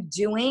I am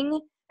doing,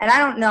 and I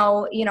don't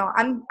know,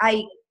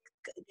 I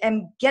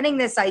am getting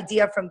this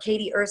idea from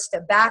Katie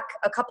Ersta back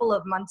a couple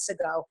of months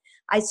ago.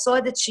 I saw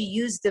that she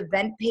used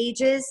event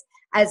pages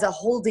as a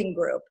holding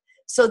group.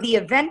 So the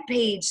event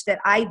page that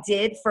I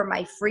did for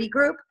my free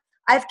group,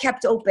 I've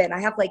kept open. I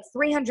have like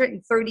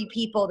 330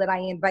 people that I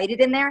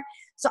invited in there.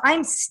 So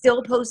I'm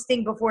still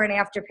posting before and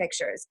after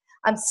pictures.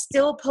 I'm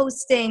still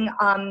posting,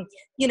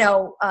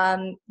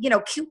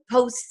 cute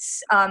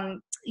posts,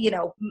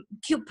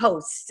 cute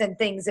posts and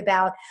things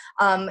about,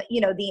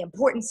 the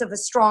importance of a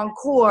strong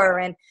core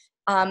and,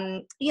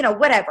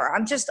 whatever.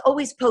 I'm just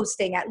always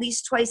posting at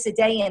least twice a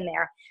day in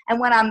there. And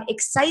what I'm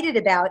excited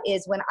about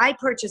is when I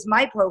purchase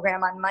my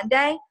program on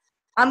Monday,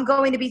 I'm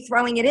going to be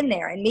throwing it in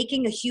there and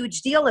making a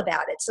huge deal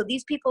about it. So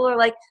these people are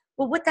like,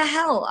 well, what the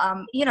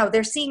hell?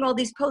 They're seeing all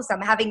these posts. I'm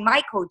having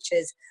my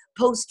coaches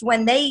post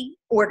when they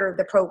order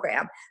the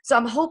program. So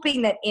I'm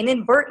hoping that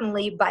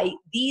inadvertently by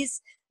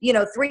these,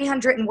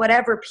 300 and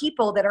whatever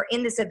people that are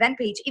in this event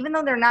page, even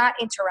though they're not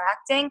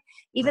interacting,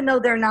 even though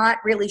they're not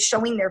really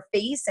showing their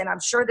face, and I'm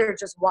sure they're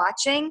just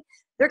watching,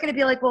 they're going to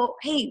be like, well,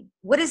 hey,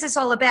 what is this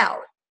all about?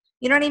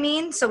 You know what I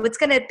mean? So it's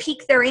going to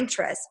pique their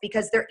interest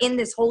because they're in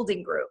this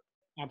holding group.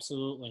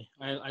 Absolutely.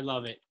 I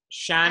love it.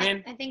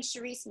 Shannon? I think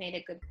Sharice made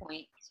a good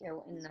point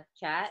too in the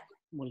chat.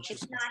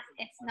 It's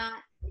not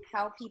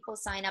how people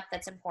sign up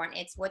that's important.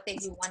 It's what they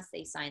do once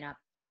they sign up.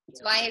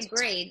 So I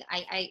agreed.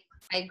 I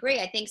agree.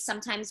 I think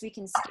sometimes we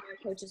can scare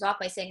coaches off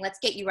by saying, let's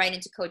get you right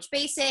into Coach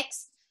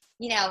Basics.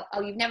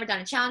 You've never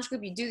done a challenge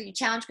group. You do your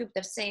challenge group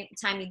at the same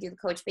time you do the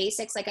Coach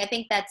Basics. Like, I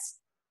think that's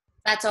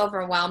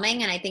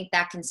overwhelming, and I think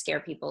that can scare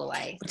people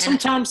away. But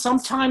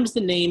sometimes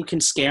the name can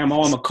scare them.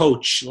 Oh, I'm a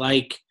coach.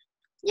 Like,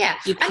 yeah.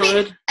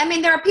 I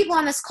mean, there are people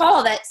on this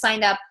call that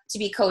signed up to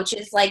be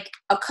coaches, like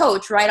a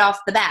coach right off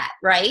the bat,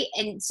 right?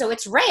 And so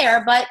it's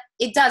rare, but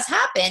it does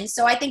happen.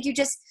 So I think you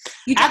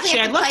definitely have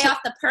to play off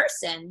the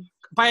person.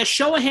 By a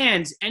show of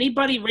hands,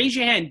 anybody raise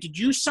your hand. Did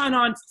you sign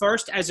on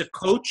first as a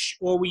coach,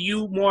 or were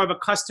you more of a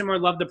customer,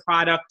 love the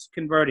product,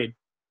 converted?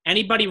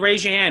 Anybody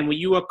raise your hand. Were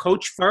you a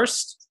coach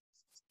first?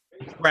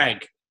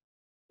 Greg.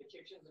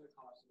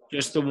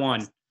 Just the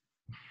one.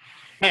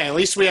 Hey, at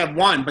least we have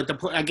one, but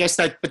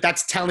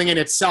that's telling in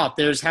itself.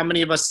 There's how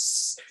many of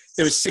us?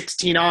 There was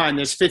 16 on,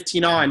 there's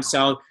 15 on,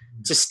 so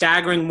it's a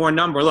staggering more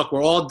number. Look,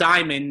 we're all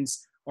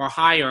diamonds or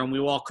higher, and we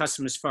were all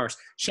customers first.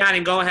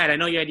 Shannon, go ahead. I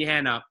know you had your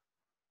hand up.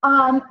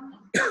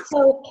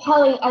 So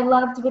Kelly, I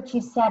loved what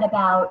you said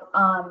about,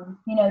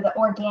 the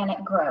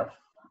organic growth.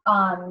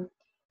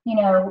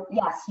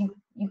 Yes,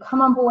 you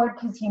come on board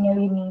because you know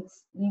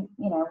you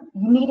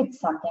needed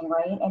something,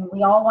 right? And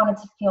we all wanted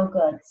to feel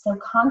good. So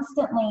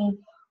constantly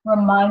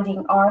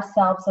reminding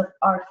ourselves of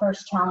our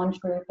first challenge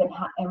group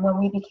and when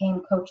we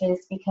became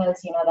coaches,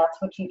 because that's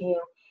what you do,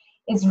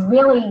 is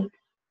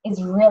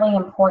really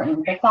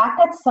important. The fact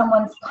that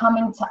someone's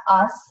coming to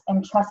us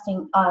and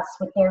trusting us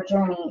with their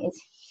journey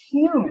is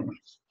huge.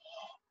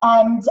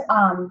 And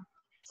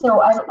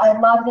so I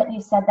love that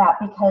you said that,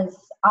 because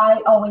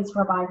I always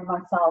remind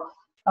myself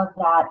of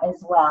that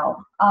as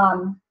well.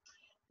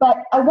 But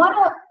I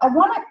wanna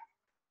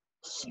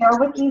share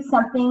with you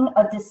something,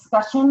 a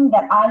discussion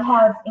that I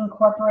have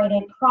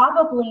incorporated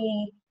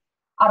probably,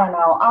 I don't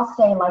know, I'll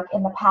say like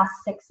in the past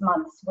 6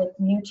 months with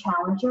new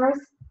challengers.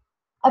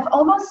 I've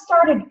almost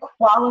started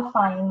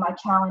qualifying my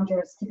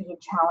challengers to be in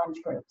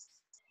challenge groups,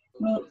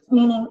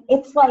 meaning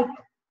it's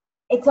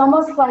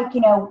almost like,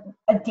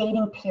 a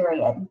dating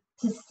period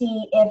to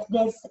see if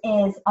this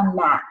is a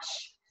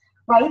match,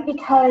 right?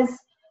 Because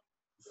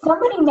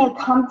somebody may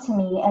come to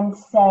me and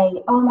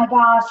say, oh my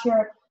gosh,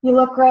 you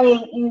look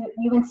great,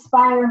 you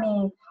inspire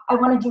me, I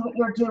want to do what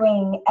you're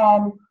doing.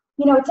 And,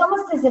 it's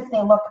almost as if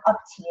they look up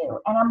to you.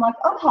 And I'm like,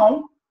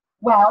 okay,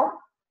 well,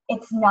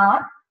 it's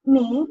not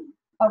me,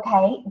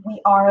 okay?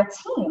 We are a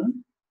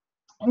team.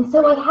 And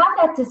so I have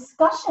that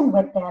discussion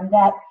with them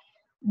that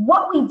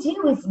what we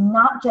do is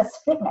not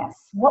just fitness.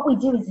 What we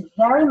do is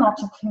very much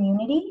a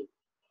community.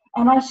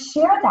 And I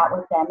share that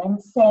with them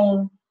and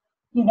saying,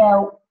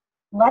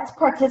 let's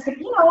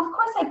participate. Of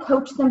course I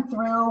coach them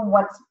through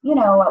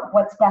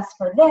what's best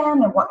for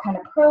them and what kind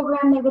of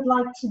program they would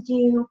like to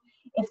do,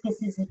 if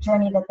this is a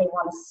journey that they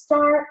want to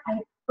start.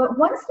 But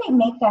once they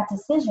make that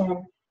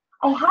decision,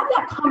 I have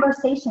that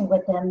conversation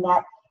with them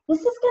that this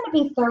is going to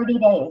be 30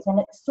 days. And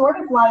it's sort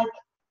of like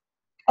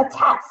a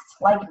test.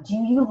 Like, do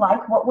you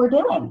like what we're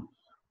doing?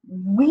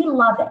 We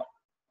love it.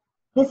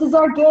 This is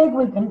our gig.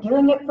 We've been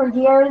doing it for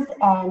years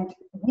and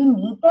we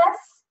need this.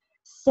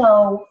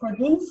 So for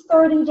these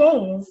 30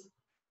 days,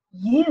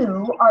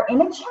 you are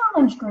in a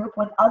challenge group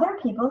with other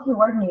people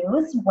who are new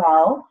as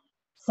well.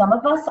 Some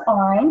of us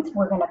aren't.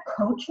 We're going to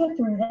coach you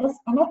through this.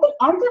 And at the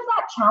end of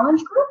that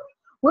challenge group,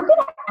 we're going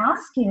to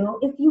ask you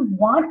if you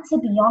want to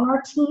be on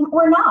our team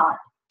or not.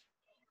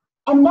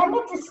 And then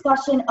the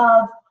discussion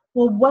of,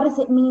 well, what does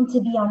it mean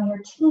to be on your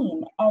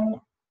team? And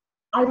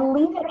I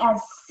leave it as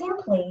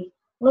simply,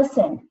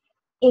 listen,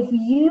 if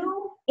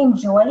you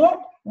enjoy it,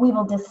 we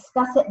will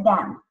discuss it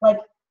then. Like,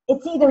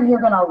 it's either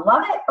you're going to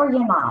love it or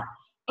you're not.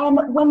 And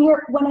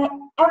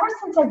ever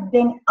since I've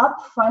been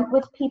upfront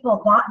with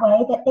people that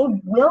way, that they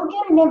will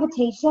get an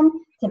invitation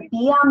to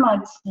be on my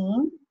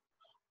team,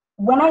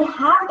 when I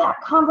have that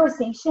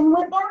conversation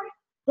with them,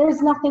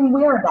 there's nothing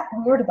weird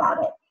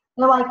about it.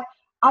 They're like,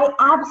 I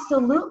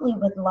absolutely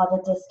would love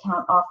a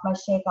discount off my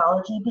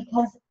Shakeology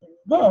because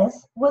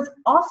this was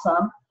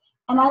awesome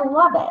and I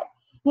love it.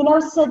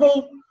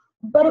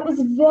 But it was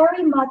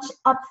very much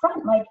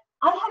upfront. Like,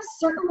 I have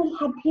certainly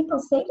had people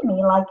say to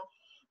me, like,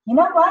 you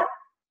know what?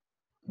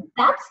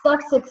 That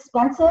stuff's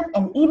expensive,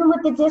 and even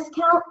with the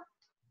discount,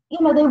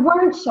 they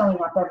weren't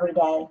showing up every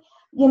day.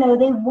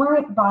 They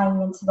weren't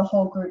buying into the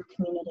whole group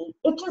community.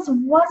 It just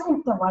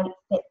wasn't the right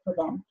fit for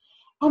them.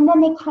 And then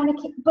they kind of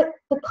came, but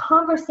the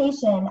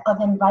conversation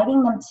of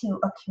inviting them to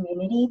a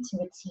community, to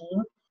a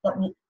team that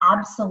we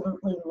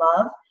absolutely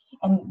love,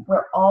 and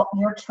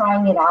you're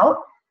trying it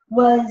out,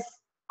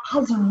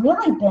 has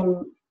really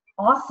been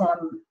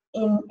awesome.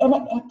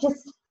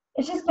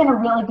 It's just been a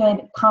really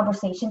good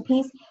conversation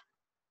piece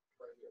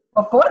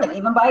before they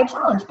even buy a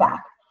challenge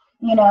pack,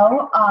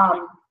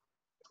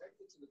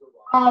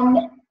 and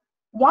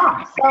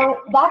yeah,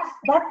 so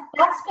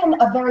that's been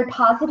a very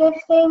positive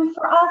thing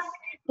for us.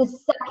 The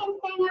second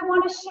thing I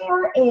want to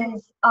share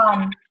is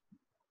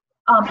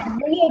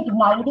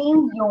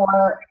reigniting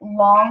your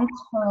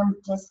long-term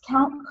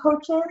discount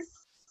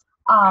coaches.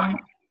 I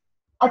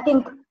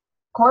think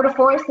Core de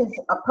Force is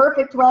a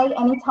perfect way.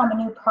 Anytime a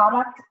new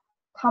product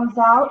comes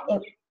out,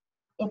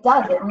 it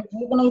does. It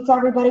rejuvenates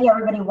everybody.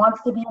 Everybody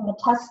wants to be in the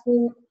test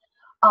group.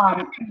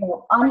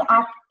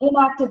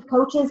 Inactive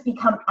coaches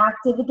become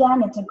active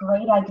again. It's a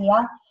great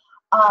idea.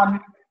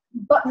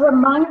 But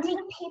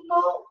reminding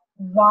people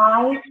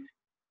why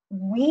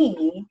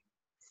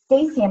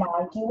Stacy and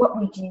I, do what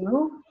we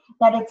do,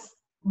 that it's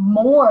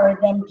more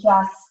than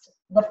just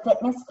the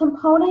fitness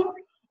component.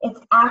 It's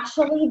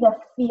actually the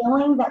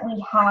feeling that we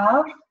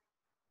have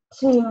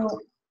to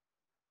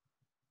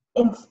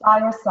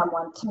inspire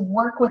someone, to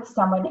work with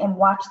someone and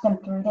watch them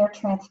through their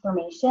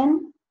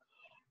transformation.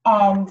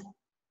 And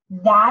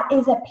that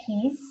is a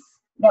piece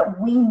that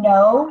we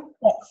know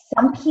that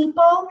some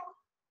people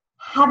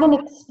haven't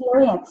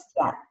experienced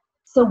yet.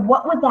 So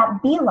what would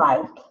that be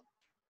like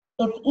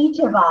if each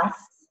of us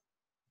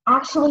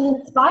actually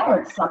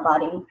inspired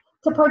somebody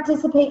to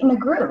participate in a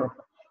group,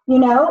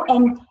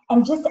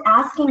 and just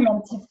asking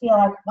them to feel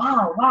like,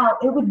 wow,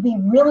 it would be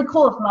really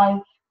cool if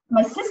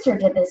my sister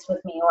did this with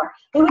me, or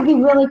it would be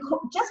really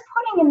cool. Just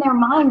putting in their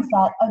minds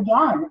that,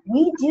 again,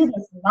 we do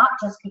this not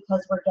just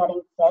because we're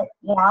getting fit.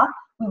 Yeah,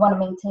 we want to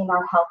maintain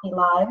our healthy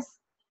lives,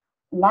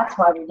 and that's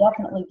why we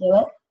definitely do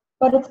it.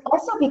 But it's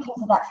also because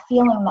of that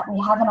feeling that we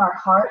have in our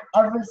heart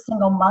every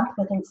single month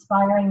with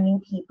inspiring new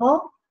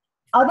people.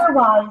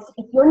 Otherwise,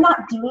 if you're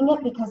not doing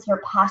it because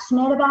you're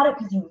passionate about it,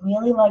 because you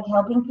really like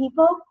helping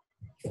people,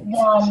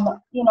 then,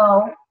 you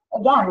know,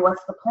 again,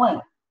 what's the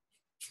point,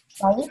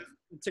 right?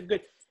 It's a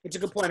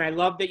good point. I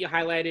love that you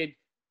highlighted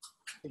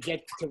to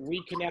get to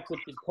reconnect with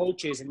the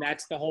coaches, and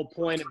that's the whole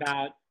point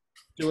about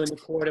doing the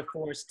Core de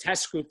Force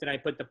test group that I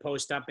put the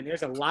post up. And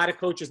there's a lot of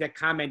coaches that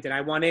commented,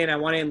 I want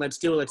in, let's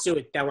do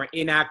it, that were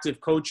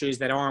inactive coaches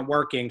that aren't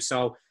working.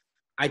 So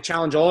I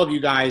challenge all of you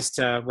guys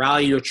to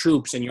rally your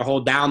troops and your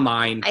whole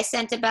downline. I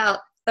sent about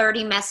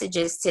 30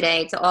 messages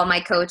today to all my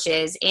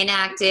coaches,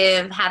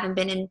 inactive, haven't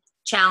been in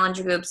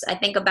challenge groups. I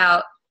think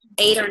about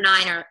 8 or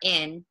 9 are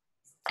in.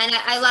 And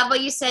I love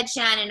what you said,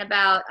 Shannon,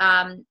 about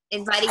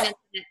inviting them to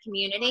the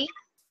community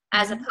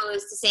as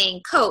opposed to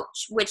saying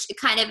coach, which it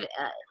kind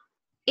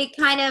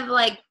of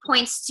like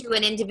points to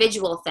an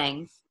individual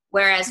thing,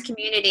 whereas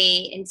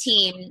community and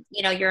team,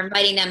 you know, you're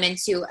inviting them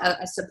into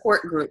a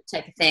support group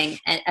type of thing,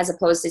 as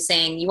opposed to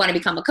saying you want to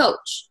become a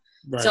coach.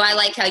 Right. So I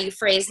like how you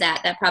phrase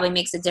that. That probably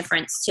makes a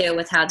difference too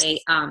with how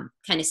they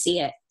kind of see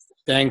it.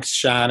 Thanks,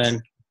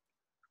 Shannon.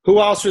 Who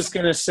else was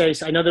going to say?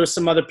 I know there was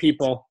some other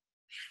people.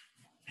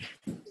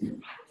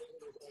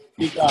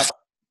 Speak up.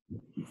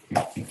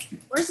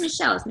 Where's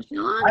Michelle? Is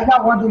Michelle on? I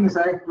got one thing to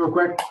say real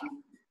quick.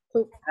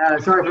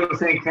 Sorry for the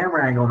same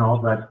camera angle and all,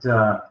 but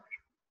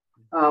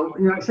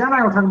you know, Shannon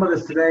and I were talking about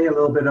this today a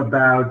little bit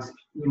about,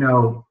 you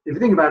know, if you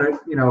think about it,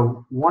 you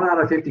know, 1 out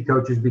of 50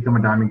 coaches become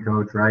a Diamond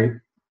coach, right?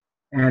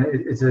 And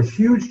it's a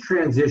huge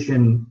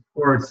transition,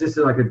 or it's just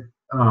like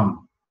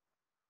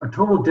a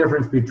total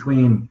difference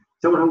between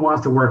someone who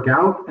wants to work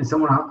out and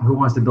someone who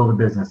wants to build a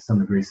business to some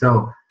degree.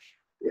 So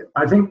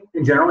I think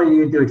in general,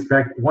 you need to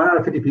expect 1 out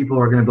of 50 people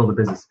are going to build a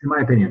business, in my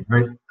opinion,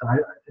 right?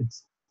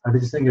 I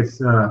just think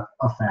it's a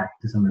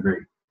fact to some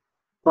degree.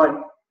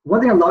 But one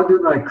thing I love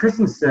doing, like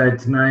Kristen said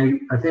tonight,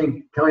 I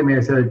think Kelly may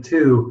have said it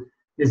too,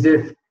 is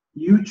if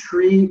you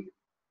treat,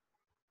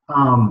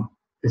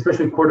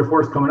 especially Core de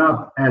Force coming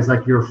up, as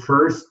like your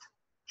first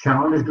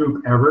challenge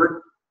group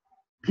ever,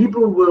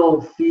 people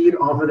will feed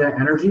off of that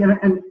energy.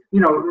 And you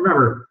know,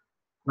 remember,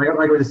 like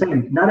I was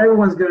saying, not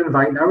everyone's going to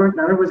invite, not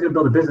everyone's going to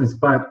build a business,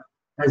 but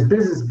as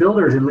business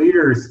builders and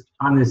leaders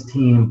on this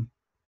team,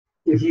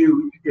 if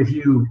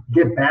you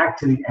get back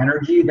to the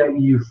energy that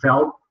you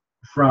felt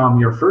from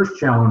your first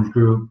challenge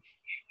group,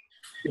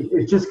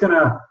 it's just going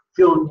to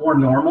feel more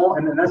normal.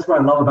 And that's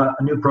what I love about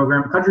a new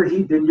program. Country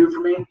Heat didn't do it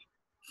for me.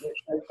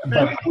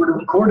 But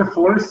Core de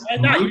Force. You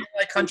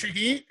like Country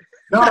Heat?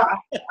 No,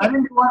 I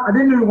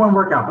didn't do one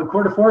workout, but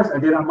Core de Force, I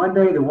did on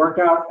Monday, the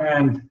workout,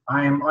 and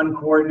I am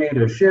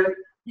uncoordinated as shit.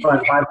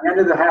 But by the end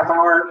of the half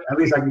hour, at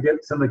least I can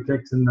get some of the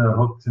kicks and the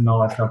hooks and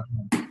all that stuff.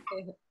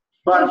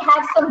 But we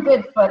have some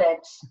good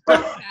footage.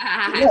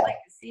 I'd like to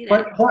see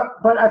that.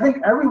 But I think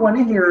everyone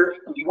in here,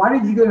 why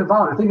did you get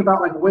involved? I think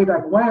about like way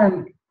back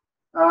when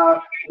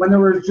there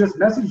was just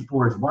message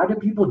boards. Why did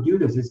people do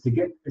this? It's to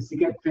get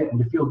fit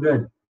and to feel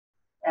good.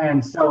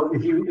 And so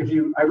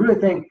I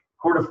really think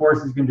Core de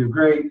Force is going to do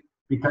great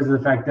because of the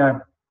fact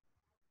that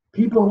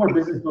people who are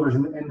business builders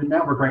in the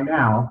network right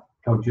now,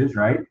 coaches,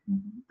 right?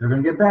 They're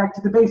going to get back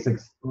to the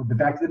basics.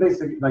 Back to the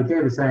basics, like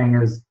Dave was saying,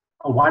 is,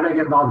 why did I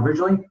get involved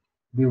originally?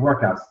 The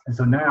workouts. And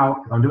so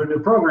now, if I'm doing a new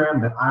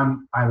program that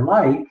I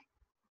like,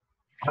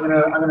 I'm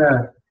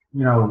gonna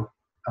you know,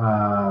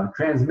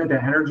 transmit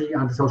that energy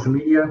onto social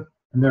media,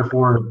 and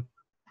therefore,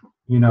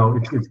 you know,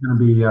 it's going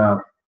to be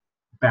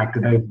back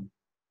to basics,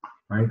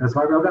 right? That's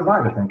why we're going to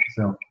vibe, I think.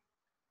 So.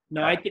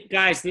 No, I think,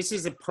 guys, this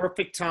is a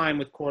perfect time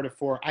with Core de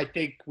Force. I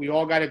think we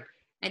all got to.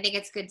 I think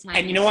it's good time.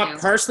 And you know what?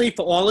 Personally,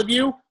 for all of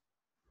you,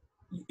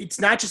 it's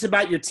not just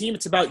about your team.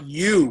 It's about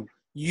you.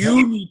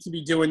 You need to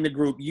be doing the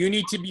group. You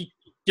need to be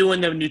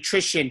doing the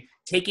nutrition,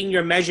 taking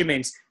your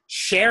measurements,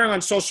 sharing on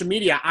social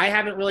media. I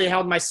haven't really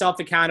held myself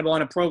accountable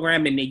on a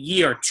program in a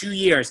year, 2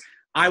 years.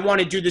 I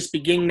want to do this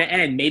beginning to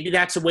end. Maybe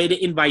that's a way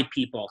to invite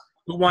people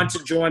who want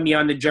to join me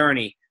on the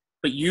journey.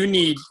 But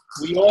we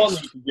all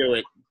need to do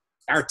it,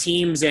 our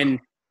teams and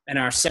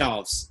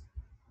ourselves.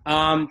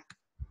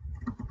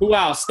 Who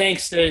else?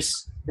 Thanks,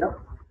 Stace. Yep.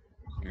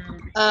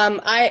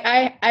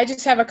 I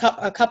just have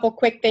a couple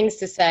quick things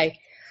to say.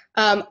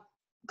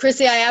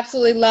 Chrissy, I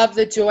absolutely love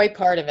the joy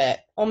part of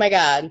it. Oh my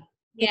God.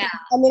 Yeah.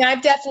 I mean,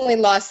 I've definitely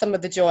lost some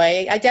of the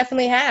joy. I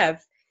definitely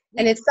have.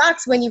 And it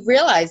sucks when you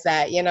realize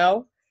that, you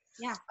know?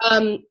 Yeah.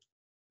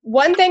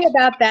 One thing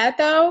about that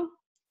though,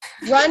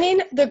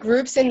 running the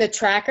groups in the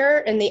tracker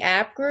in the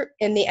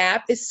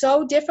app is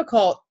so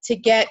difficult to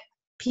get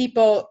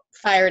people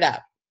fired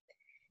up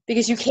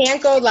because you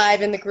can't go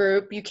live in the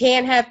group. You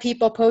can't have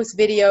people post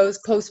videos,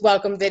 post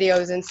welcome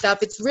videos and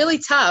stuff. It's really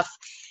tough.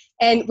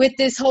 And with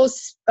this whole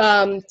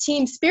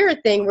team spirit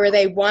thing where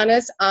they want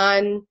us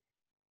on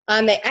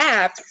the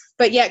app,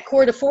 but yet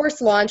Core de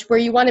Force launch where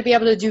you want to be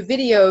able to do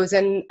videos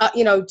and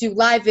do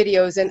live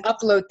videos and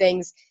upload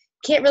things,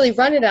 can't really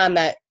run it on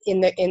that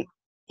in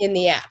in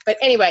the app. But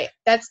anyway,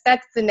 that's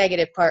the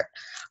negative part.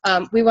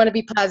 We want to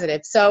be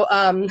positive. So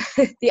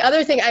the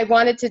other thing I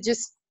wanted to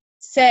just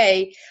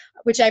say,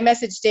 which I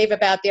messaged Dave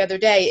about the other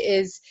day,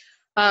 is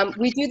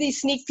we do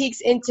these sneak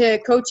peeks into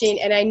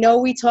coaching, and I know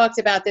we talked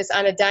about this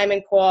on a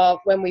Diamond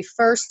Call when we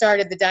first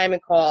started the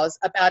Diamond Calls,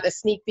 about a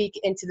sneak peek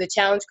into the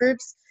challenge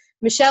groups.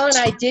 Michelle and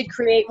I did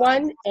create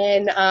one,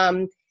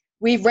 and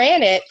we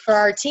ran it for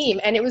our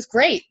team, and it was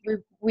great.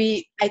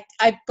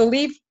 I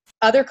believe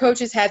other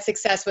coaches had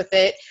success with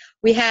it.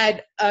 We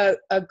had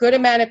a good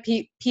amount of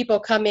people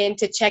come in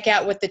to check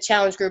out what the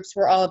challenge groups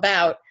were all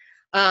about.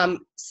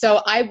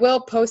 So I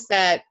will post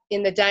that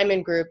in the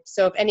Diamond group.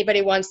 So if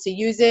anybody wants to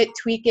use it,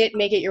 tweak it,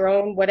 make it your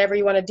own, whatever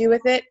you want to do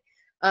with it,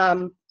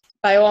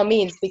 by all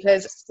means,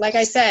 because like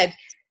I said,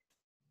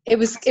 it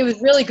was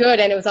really good,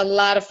 and it was a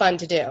lot of fun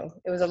to do.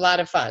 It was a lot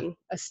of fun,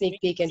 a sneak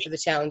peek into the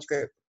challenge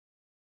group.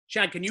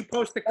 Sean, can you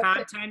post the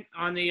content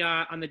on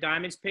the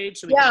Diamonds page?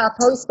 So I'll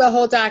post the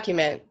whole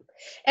document.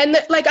 And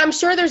I'm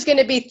sure there's going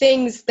to be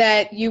things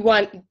that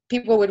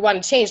people would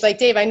want to change. Like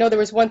Dave, I know there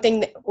was one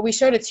thing that we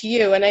showed it to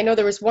you, and I know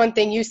there was one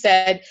thing you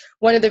said.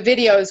 One of the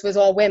videos was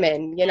all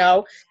women.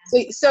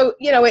 So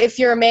if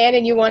you're a man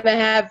and you want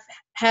to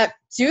have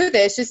do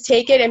this, just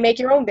take it and make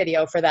your own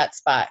video for that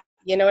spot.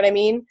 You know what I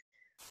mean?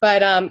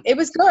 But it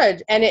was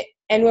good, and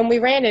when we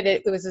ran it,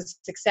 it was a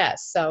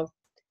success. So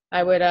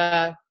I would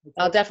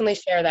I'll definitely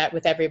share that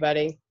with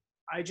everybody.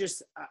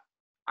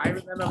 I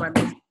remember my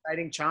most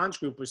exciting challenge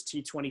group was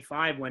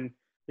T25 when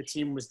the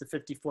team was the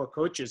 54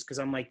 coaches, because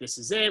I'm like, this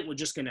is it. We're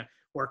just going to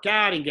work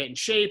out and get in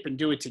shape and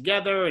do it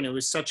together. And it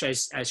was such,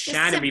 as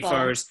Shannon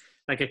refers,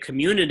 like a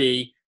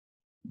community.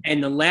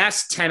 And the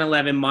last 10,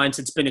 11 months,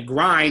 it's been a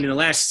grind. In the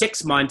last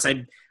 6 months,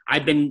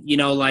 I've been,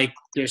 like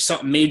there's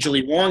something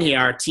majorly wrong here.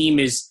 Our team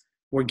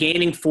we're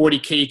gaining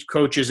 40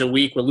 coaches a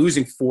week. We're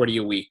losing 40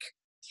 a week.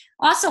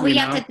 Also, we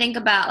have to think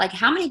about, like,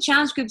 how many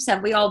challenge groups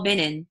have we all been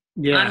in?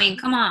 Yeah. I mean,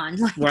 come on.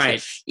 Right.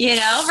 So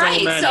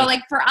right. Many. So,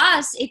 like, for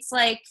us, it's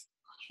like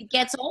it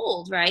gets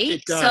old, right?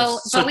 It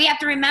does. So, but we have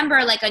to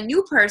remember, like, a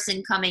new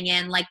person coming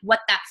in, like, what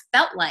that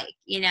felt like,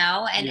 and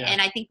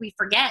I think we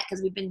forget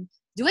because we've been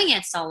doing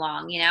it so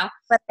long,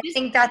 But I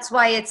think that's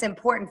why it's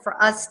important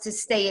for us to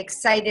stay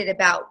excited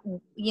about,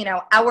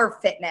 our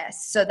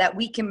fitness, so that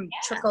we can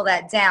trickle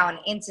that down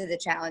into the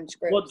challenge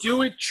group. Well,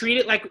 treat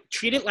it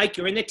like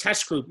you're in the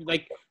test group.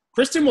 Like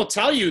Kristen will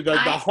tell you the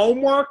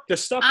homework, the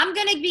stuff. I'm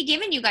going to be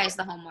giving you guys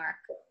the homework.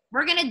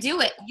 We're going to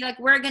do it.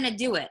 We're going to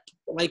do it.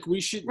 Like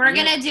we should. We're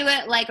going to do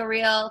it like a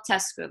real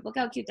test group. Look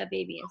how cute that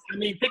baby is. I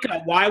mean, think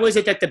about why was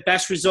it that the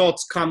best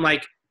results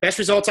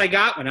I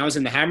got when I was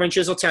in the Hammer and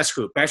Chisel test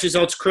group. Best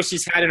results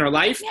Chrissy's had in her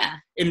life. Yeah.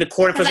 In the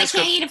quarter. Because I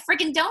can't eat a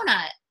freaking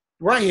donut.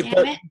 Right.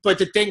 But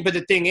the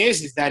thing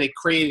is that it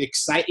created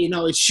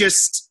excitement. It's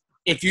just,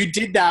 if you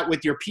did that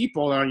with your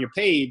people on your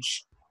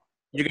page,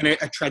 you're going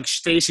to attract,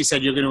 Stacy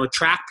said, you're going to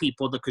attract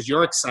people because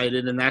you're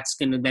excited, and then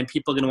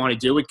people are going to want to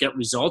do it, get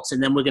results,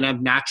 and then we're going to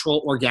have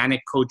natural, organic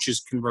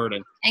coaches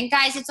converting. And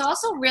guys, it's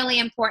also really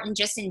important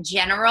just in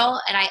general,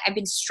 and I've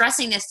been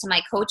stressing this to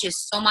my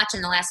coaches so much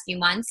in the last few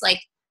months, like,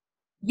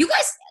 we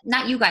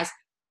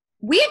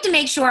have to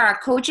make sure our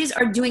coaches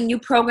are doing new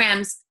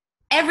programs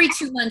every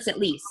 2 months at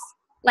least.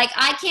 Like,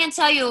 I can't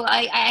tell you,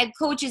 I have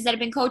coaches that have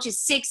been coaches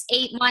 6,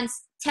 8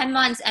 months, 10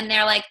 months, and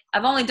they're like,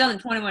 I've only done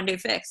the 21-day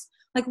fix.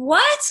 Like,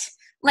 what?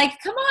 Like,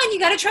 come on, you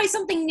got to try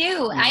something new.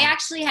 Mm-hmm. I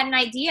actually had an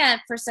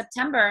idea for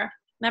September.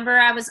 Remember,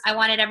 I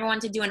wanted everyone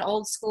to do an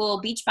old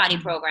school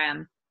Beachbody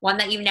program, one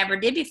that you never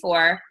did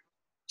before,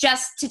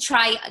 just to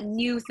try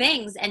new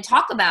things and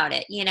talk about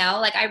it,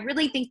 Like, I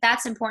really think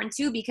that's important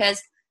too,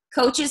 because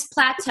coaches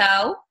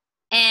plateau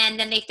and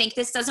then they think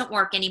this doesn't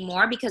work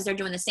anymore because they're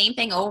doing the same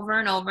thing over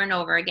and over and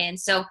over again.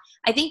 So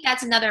I think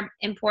that's another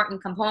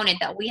important component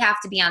that we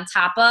have to be on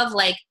top of.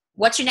 Like,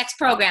 what's your next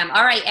program?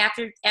 All right,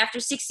 after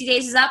 60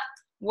 days is up,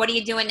 what are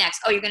you doing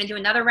next? Oh, you're going to do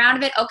another round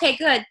of it? Okay,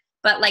 good.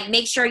 But, like,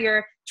 make sure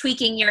you're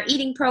tweaking your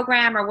eating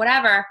program or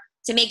whatever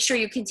to make sure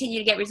you continue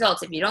to get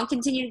results. If you don't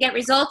continue to get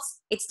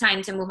results, it's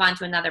time to move on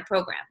to another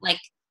program. Like,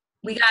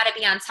 we got to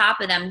be on top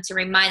of them to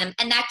remind them.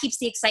 And that keeps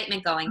the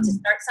excitement going. To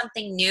start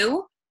something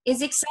new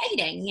is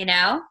exciting,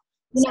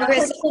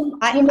 Kristen,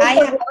 you make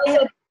a really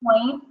good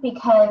point,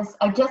 because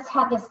I just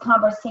had this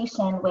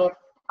conversation with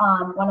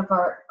one of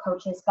our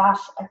coaches. Gosh,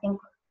 I think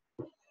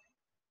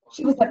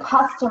she was a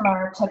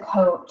customer to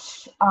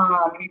coach,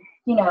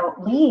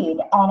 lead.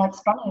 And it's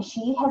funny,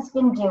 she has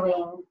been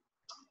doing,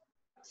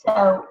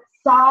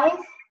 size,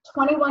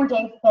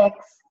 21-day fix,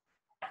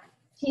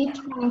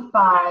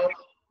 T25,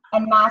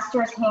 and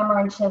Masters Hammer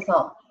and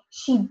Chisel.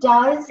 She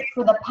does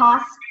for the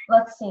past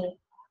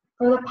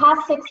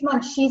 6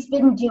 months, she's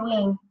been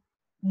doing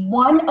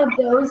one of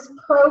those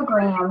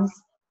programs,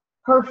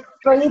 her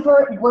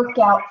favorite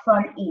workout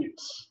from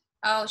each.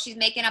 Oh, she's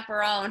making up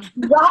her own.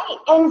 Right.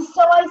 And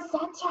so I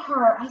said to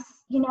her,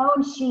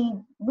 and she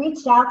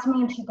reached out to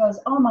me and she goes,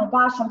 oh my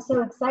gosh, I'm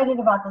so excited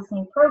about this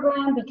new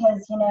program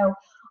because,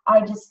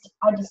 I just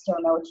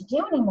don't know what to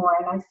do anymore.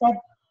 And I said,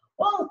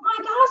 well, my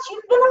gosh,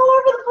 you've been all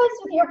over the place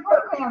with your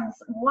programs.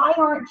 Why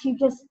aren't you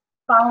just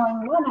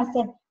following one, I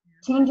said,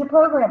 change your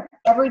program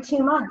every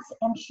 2 months.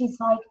 And she's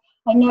like,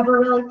 I never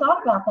really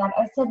thought about that.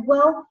 I said,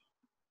 well,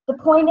 the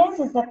point is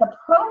that the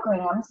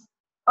programs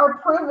are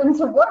proven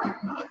to work.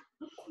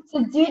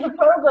 So do the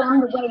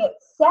program the way it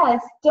says.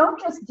 Don't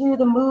just do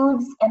the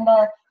moves and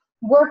the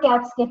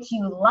workouts that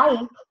you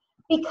like,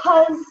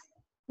 because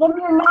then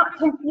you're not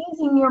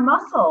confusing your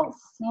muscles.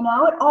 You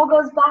know, it all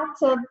goes back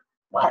to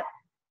what?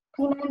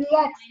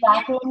 P90X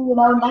back in,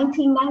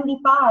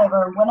 1995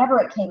 or whenever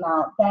it came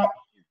out.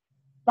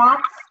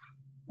 That's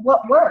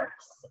what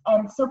works.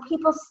 And so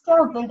people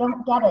still, they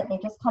don't get it. They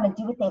just kind of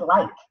do what they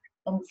like.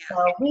 And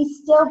so we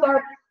still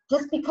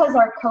just because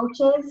our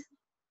coaches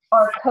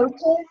are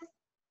coaches,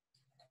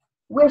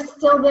 we're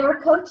still their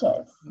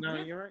coaches. No,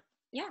 you're right.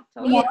 Yeah,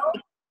 totally.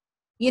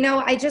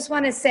 I just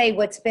want to say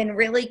what's been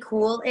really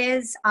cool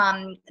is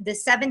the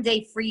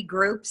 7-day free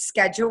group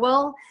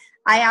schedule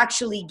I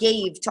actually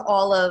gave to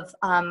all of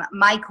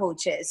my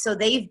coaches. So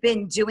they've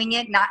been doing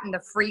it, not in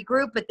the free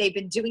group, but they've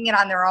been doing it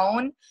on their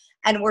own.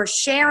 And we're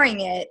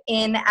sharing it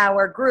in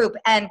our group.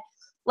 And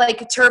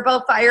like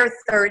Turbo Fire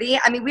 30,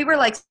 I mean, we were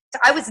like,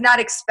 I was not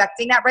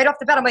expecting that right off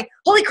the bat. I'm like,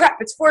 holy crap,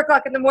 it's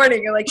 4:00 in the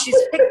morning. You're like, she's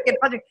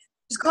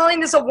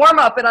calling this a warm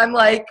up. And I'm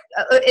like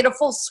in a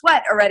full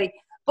sweat already.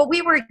 But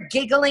we were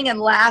giggling and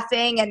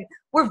laughing, and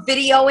we're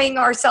videoing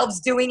ourselves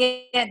doing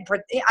it.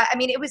 I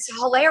mean, it was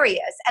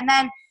hilarious. And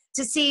then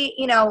to see,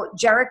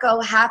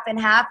 Jericho half and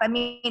half, I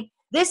mean,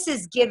 this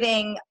is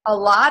giving a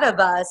lot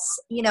of us,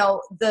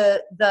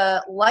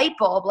 the light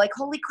bulb, like,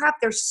 holy crap,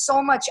 there's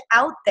so much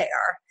out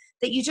there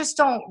that you just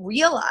don't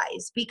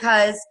realize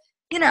because,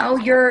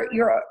 you're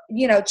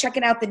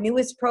checking out the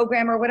newest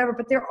program or whatever,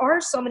 but there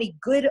are so many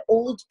good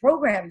old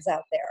programs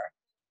out there.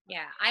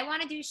 Yeah, I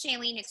want to do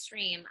Shailene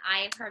Extreme.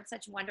 I've heard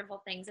such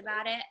wonderful things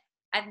about it.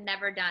 I've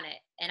never done it,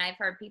 and I've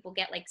heard people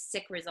get like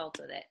sick results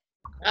with it.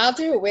 I'll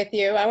do it with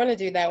you. I want to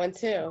do that one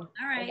too.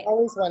 All right. I've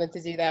always wanted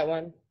to do that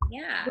one.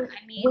 Yeah,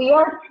 I mean,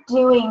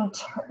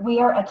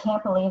 I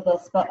can't believe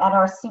this, but at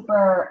our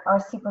Super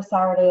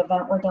Saturday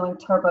event, we're doing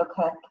Turbo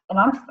Cook, and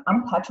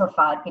I'm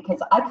petrified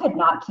because I could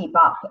not keep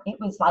up. It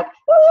was like,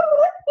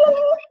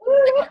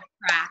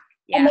 crack.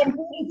 Yeah. And then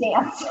booty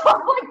dance.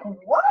 I'm like,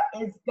 what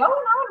is going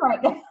on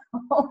right now?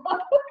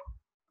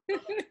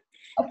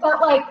 I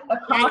felt like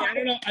I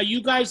don't know. Are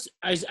you guys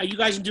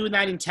doing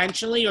that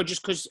intentionally, or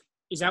just because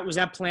was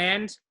that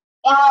planned?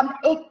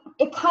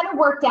 It kind of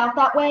worked out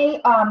that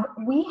way.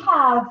 We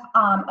have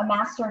a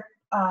master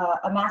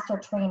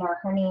trainer.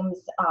 Her name's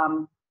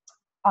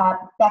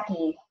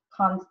Becky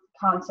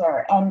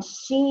Concert, and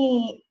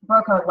she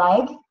broke her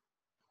leg.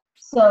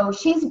 So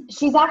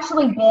she's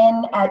actually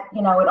been at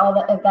all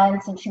the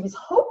events, and she was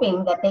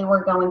hoping that they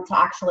were going to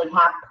actually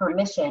have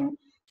permission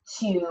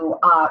to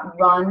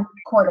run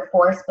Core de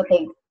Force, but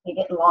they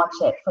didn't launch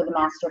it for the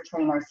master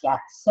trainers yet.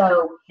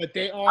 So, but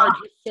they are,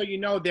 just so you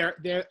know, they're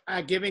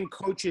giving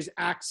coaches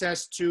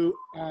access to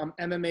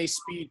MMA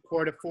Speed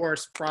Core de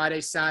Force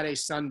Friday, Saturday,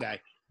 Sunday.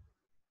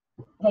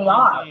 They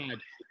are.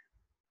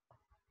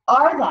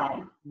 Are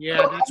they?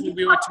 Yeah, that's what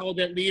we were told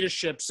at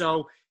leadership.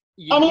 So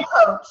any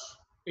coach.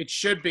 It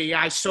should be.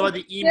 I saw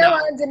the email. Still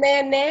on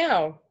demand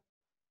now.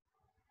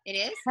 It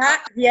is?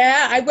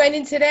 Yeah, I went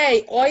in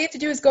today. All you have to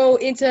do is go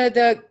into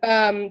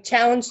the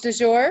challenge du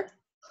jour,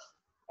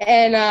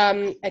 and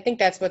I think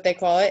that's what they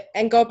call it,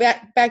 and go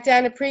back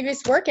down to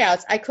previous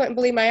workouts. I couldn't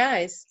believe my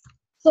eyes.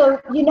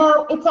 So,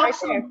 it's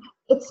actually,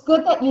 it's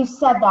good that you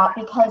said that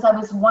because I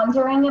was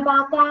wondering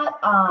about that.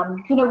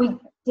 We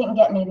didn't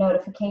get any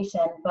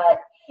notification,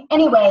 but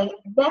anyway,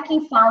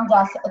 Becky found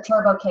us a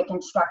Turbo Kick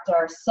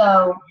instructor,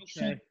 so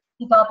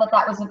she thought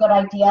that was a good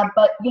idea.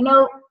 But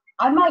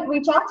I might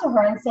reach out to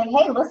her and say,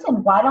 hey,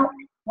 listen, why don't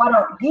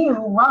you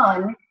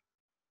run?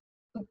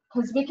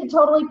 Because we could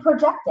totally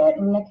project it,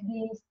 and it could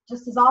be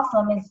just as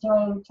awesome as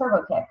doing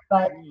Turbo Kick.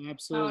 But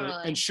absolutely.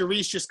 Totally. And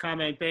Sharice just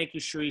commented, thank you,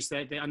 Sharice,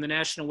 that on the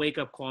National Wake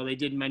Up Call, they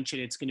did mention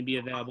it's going to be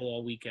available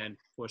all weekend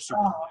for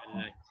Super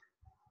Saturday.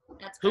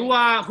 That's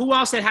who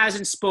else that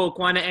hasn't spoke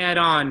want to add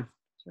on?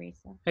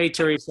 Teresa. Hey,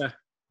 Teresa.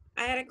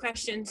 I had a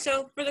question.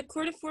 So for the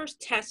Core de Force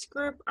test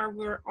group,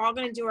 we're all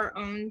going to do our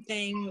own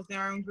thing with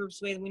our own groups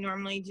the way that we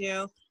normally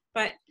do.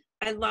 But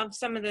I love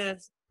some of the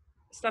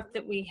stuff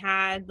that we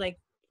had, like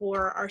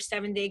for our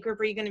 7-day group.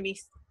 Are you going to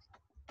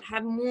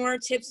have more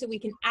tips that we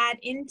can add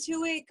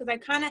into it? Because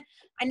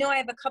I know I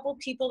have a couple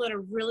people that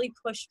are really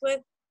pushed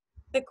with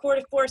the Core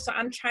de Force, so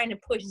I'm trying to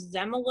push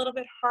them a little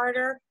bit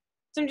harder.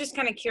 So I'm just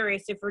kind of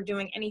curious if we're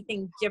doing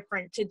anything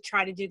different to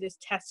try to do this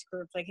test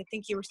group. Like I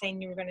think you were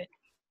saying you were going to.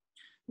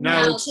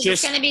 No,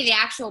 it's going to be the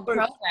actual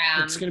program.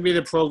 It's going to be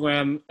the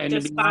program, and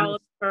just follow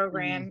the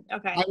program.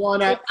 Okay.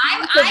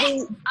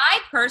 I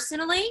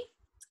personally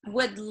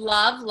would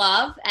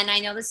love, and I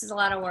know this is a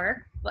lot of work,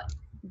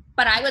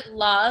 but I would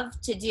love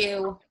to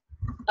do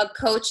a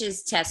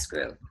coach's test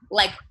group,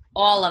 like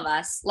all of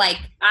us. Like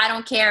I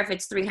don't care if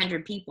it's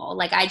 300 people.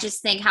 Like I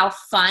just think how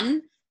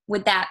fun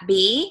would that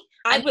be?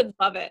 I would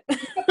love it.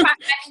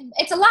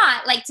 It's a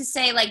lot, like to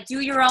say, like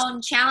do your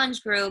own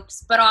challenge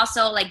groups, but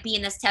also like be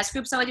in this test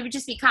group. So it would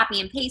just be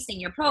copy and pasting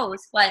your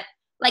posts, but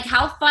Like,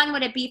 how fun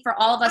would it be for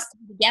all of us to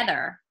be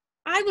together?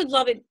 I would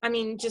love it. I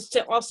mean, just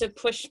to also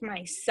push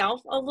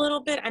myself a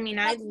little bit. I mean,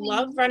 I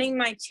love running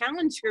my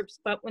challenge groups,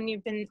 but when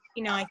you've been,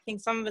 I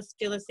think some of us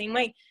feel the same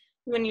way.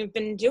 When you've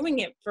been doing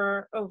it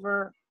for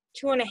over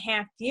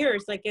 2.5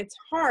 years, like, it's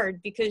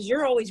hard because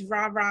you're always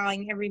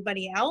rah-rahing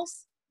everybody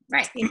else.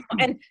 Right.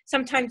 And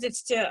sometimes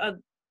it's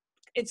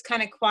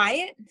kind of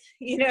quiet.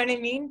 You know what I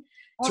mean?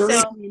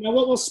 Teresa, you know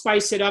what will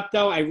spice it up,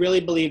 though? I really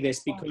believe this,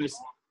 because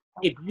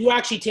if you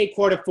actually take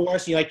quarter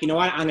force, you're like, you know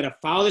what? I'm going to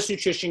follow this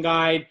nutrition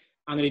guide.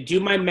 I'm going to do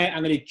I'm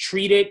going to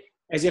treat it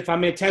as if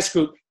I'm in a test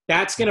group.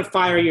 That's going to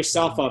fire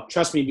yourself up.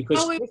 Trust me,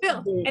 because it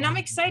will. And I'm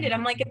excited.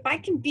 I'm like, if I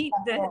can beat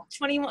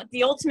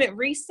the ultimate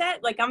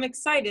reset, like, I'm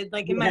excited.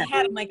 Like, in my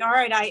head, I'm like, all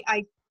right,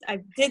 I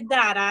did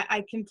that.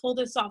 I can pull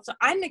this off. So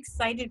I'm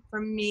excited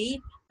for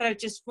me, but I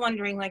was just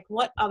wondering, like,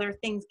 what other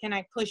things can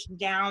I push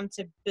down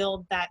to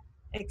build that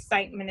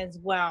excitement as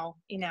well?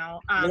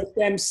 Let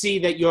them see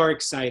that you're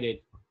excited.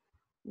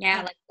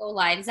 Yeah, like, go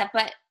live and stuff.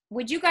 But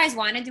would you guys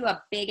want to do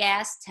a big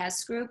ass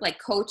test group, like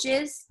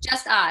coaches,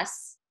 just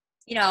us,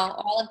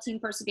 all of Team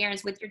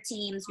Perseverance with your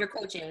teams, your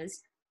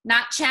coaches,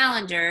 not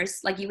challengers,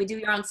 like you would do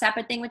your own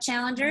separate thing with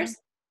challengers?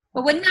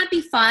 But wouldn't that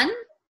be fun?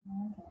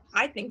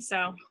 I think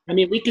so. I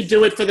mean, we could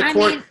do it for the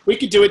court. We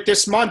could do it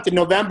this month in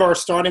November,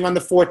 starting on the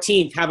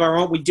 14th. Have our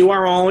own. We do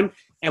our own,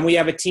 and we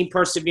have a Team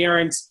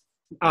Perseverance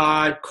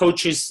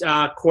coaches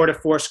quarter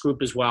force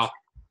group as well.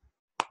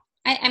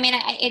 I mean,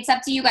 it's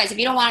up to you guys. If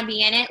you don't want to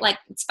be in it, like,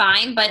 it's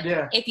fine. But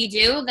if you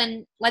do,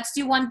 then let's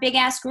do one big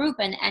ass group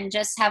and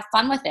just have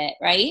fun with it,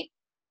 right?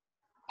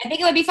 I think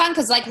it would be fun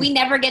because, like, we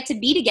never get to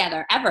be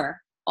together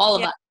ever, all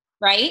of us,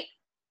 right?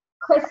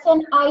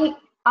 Kristen, I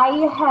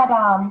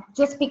had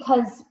just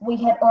because we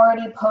had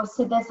already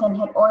posted this and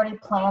had already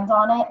planned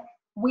on it.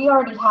 We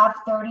already have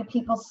 30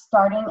 people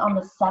starting on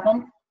the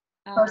 7th,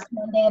 first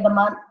Monday of the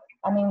month.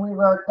 I mean, we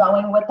were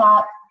going with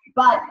that,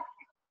 but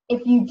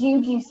if you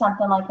do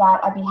something like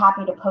that, I'd be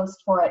happy to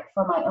post for it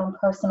for my own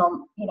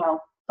personal,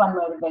 fun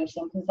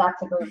motivation, because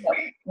that's a group that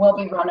we'll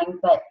be running.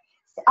 But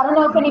I don't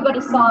know if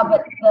anybody saw,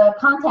 but the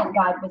content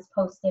guide was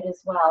posted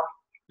as well.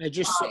 I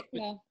just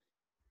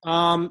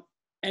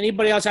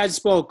anybody else I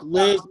spoke?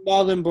 Liz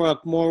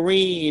Mullenbrook,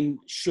 Maureen,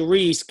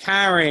 Sharice,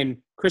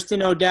 Karen,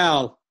 Kristen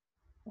Odell,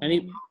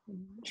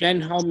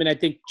 Jen Holman. I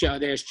think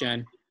there's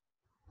Jen.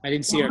 I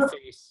didn't see her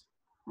face.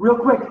 Real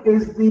quick,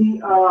 is the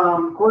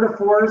quarter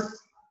force?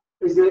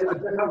 Is it a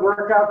different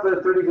workout for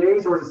the 30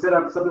 days, or is it set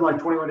up something like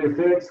 21-day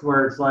fix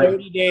where it's like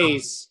 30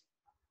 days?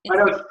 I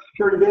know it's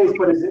 30 days,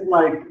 but is it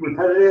like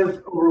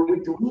repetitive over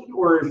week to week,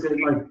 or is it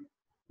like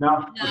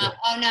no?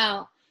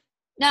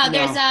 No.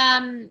 There's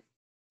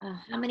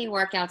how many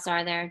workouts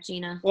are there,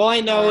 Gina? All I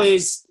know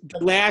is the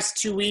last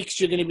 2 weeks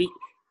you're going to be.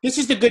 This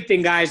is the good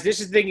thing, guys. This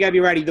is the thing, you got to be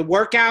ready. The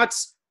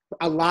workouts,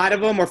 a lot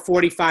of them are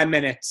 45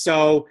 minutes,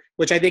 so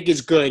which I think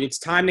is good. It's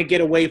time to get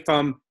away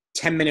from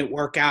 10-minute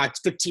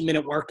workouts,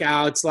 15-minute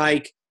workouts.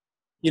 Like,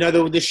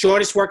 the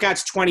shortest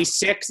workout's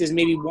 26. There's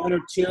maybe one or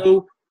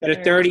two that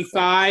are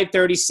 35,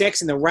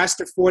 36, and the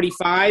rest are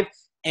 45.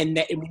 And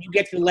when you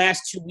get to the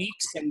last 2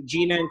 weeks, and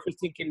Gina and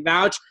Kristen can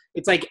vouch,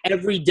 it's like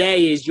every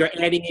day is you're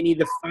adding in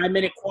either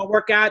 5-minute core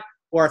workout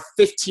or a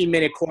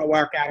 15-minute core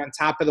workout on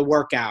top of the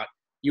workout.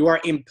 You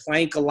are in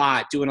plank a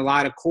lot, doing a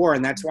lot of core,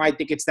 and that's why I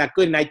think it's that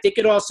good. And I think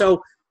it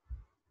also –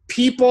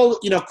 people,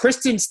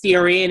 Kristen's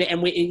theory,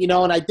 and we,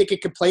 and I think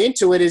it could play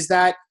into it, is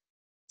that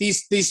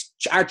these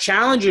our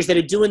challengers that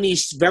are doing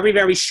these very,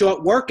 very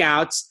short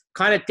workouts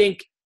kind of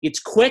think it's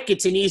quick,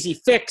 it's an easy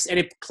fix, and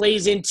it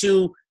plays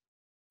into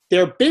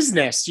their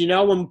business.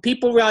 When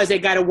people realize they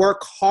got to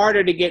work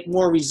harder to get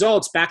more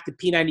results, back to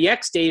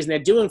P90X days, and they're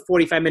doing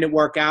 45-minute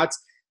workouts,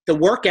 the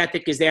work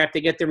ethic is there to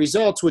get the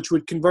results, which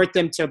would convert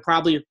them to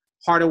probably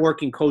harder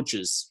working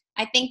coaches.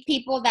 I think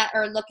people that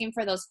are looking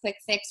for those quick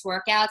fix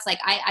workouts, like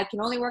I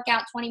can only work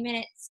out 20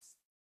 minutes.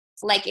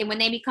 Like, and when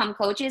they become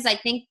coaches, I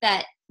think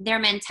that their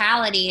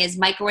mentality is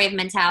microwave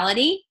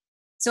mentality.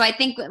 So I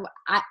think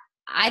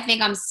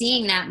I'm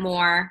seeing that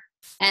more.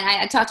 And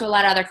I talk to a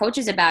lot of other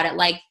coaches about it.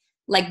 Like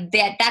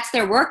that's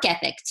their work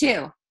ethic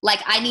too.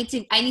 Like, I need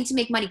to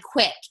make money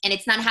quick, and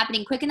it's not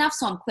happening quick enough,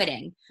 so I'm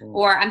quitting.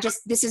 Or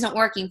this isn't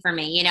working for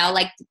me,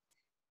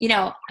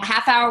 a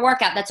half-hour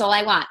workout, that's all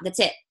I want. That's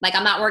it. Like,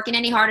 I'm not working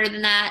any harder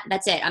than that.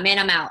 That's it. I'm in,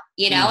 I'm out,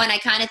 And I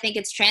kind of think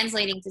it's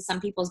translating to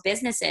some people's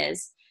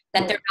businesses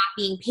that they're not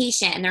being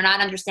patient and they're not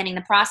understanding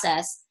the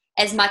process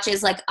as much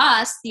as, like,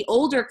 us, the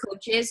older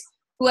coaches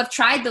who have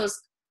tried those.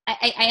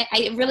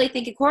 I really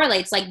think it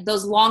correlates, like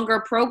those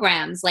longer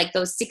programs, like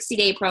those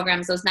 60-day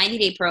programs, those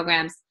 90-day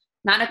programs,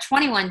 not a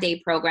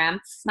 21-day program. I'm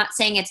not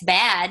saying it's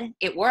bad.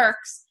 It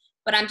works.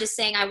 But I'm just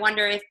saying I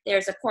wonder if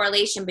there's a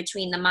correlation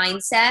between the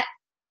mindset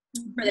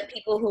for the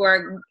people who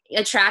are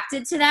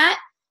attracted to that,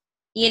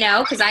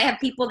 because I have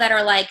people that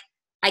are like,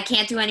 I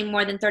can't do any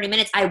more than 30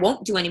 minutes. I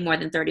won't do any more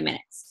than 30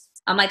 minutes.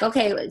 I'm like,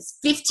 okay, it's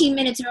 15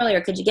 minutes earlier.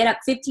 Could you get up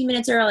 15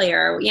 minutes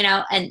earlier?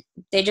 And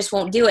they just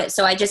won't do it.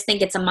 So I just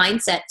think it's a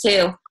mindset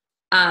too,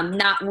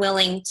 not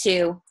willing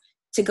to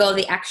go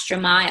the extra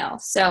mile.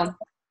 So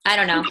I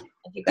don't know.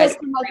 If you guys,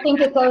 I think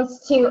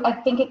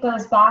it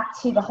goes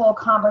back to the whole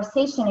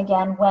conversation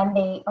again when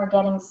they are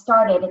getting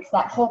started. It's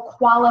that whole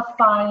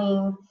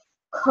qualifying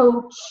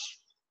coach,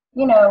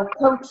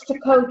 coach to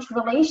coach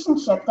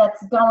relationship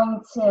that's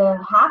going to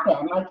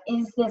happen. Like,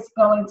 is this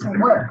going to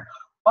work?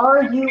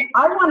 I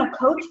want to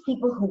coach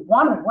people who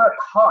want to work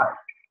hard.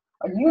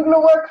 Are you going to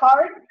work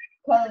hard?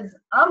 Because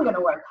I'm going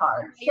to work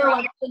hard.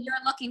 You're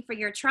looking for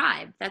your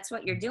tribe. That's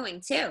what you're doing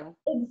too.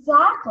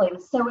 Exactly.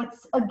 So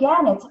it's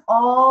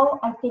all,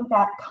 I think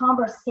that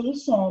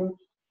conversation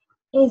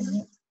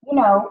is,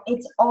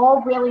 it's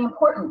all really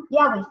important.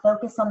 Yeah, we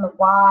focus on the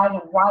why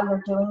and why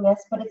you're doing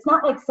this, but it's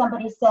not like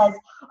somebody says,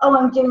 oh,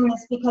 I'm doing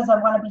this because I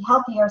want to be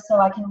healthier so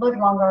I can live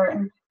longer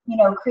and,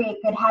 create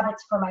good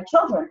habits for my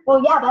children.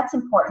 Well, yeah, that's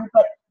important,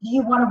 but do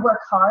you want to work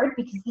hard?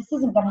 Because this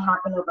isn't going to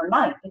happen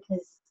overnight,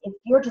 because if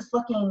you're just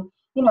looking,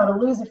 to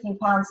lose a few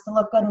pounds to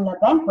look good in a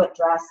banquet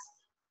dress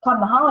come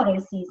the holiday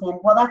season,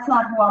 well, that's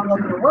not who I'm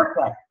looking to work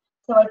with.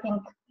 So I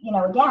think,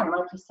 again,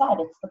 like you said,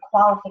 it's the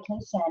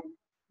qualification.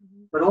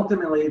 But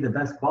ultimately, the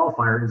best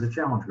qualifier is a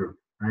challenge group,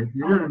 right?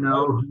 You're going to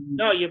know.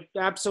 No, you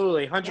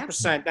absolutely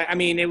 100%. I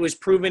mean, it was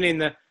proven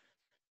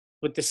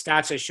with the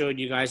stats I showed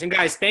you guys. And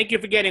guys, thank you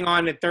for getting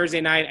on at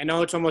Thursday night. I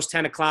know it's almost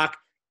 10 o'clock.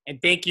 And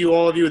thank you,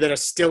 all of you that are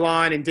still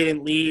on and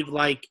didn't leave.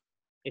 Like,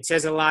 it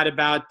says a lot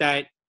about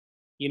that,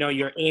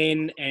 you're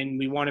in and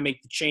we want to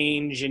make the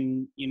change,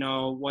 and, you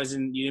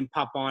didn't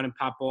pop on and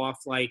pop off.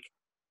 Like,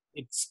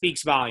 it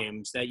speaks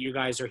volumes that you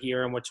guys are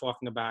here and we're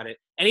talking about it.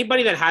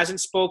 Anybody that hasn't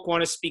spoke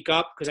want to speak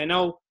up? Because I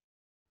know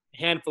a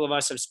handful of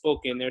us have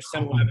spoken. There's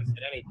some who haven't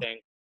said anything.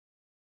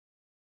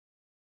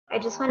 I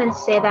just wanted to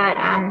say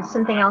that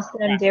something else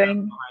that I'm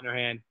doing. Her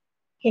hand.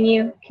 Can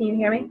you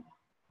hear me?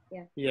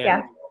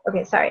 Yeah.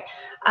 Okay, sorry.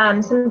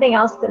 Something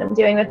else that I'm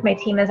doing with my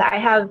team is I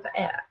have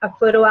a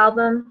photo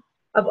album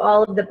of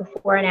all of the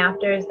before and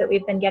afters that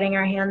we've been getting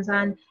our hands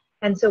on.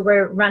 And so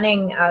we're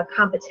running a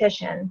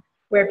competition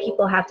where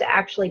people have to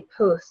actually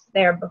post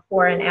their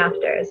before and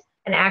afters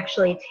and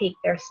actually take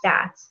their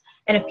stats.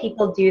 And if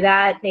people do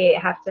that, they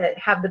have to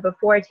have the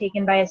before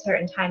taken by a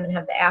certain time and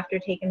have the after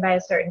taken by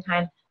a certain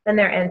time. Then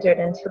they're entered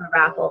into a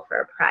raffle for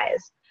a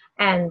prize.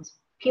 And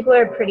people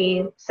are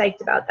pretty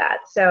psyched about that.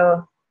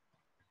 So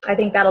I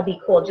think that'll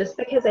be cool, just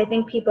because I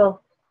think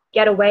people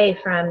get away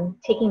from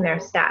taking their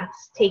stats,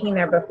 taking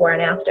their before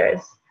and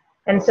afters.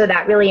 And so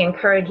that really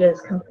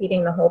encourages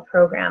completing the whole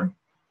program.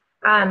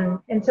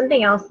 And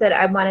something else that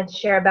I wanted to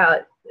share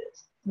about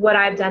what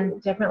I've done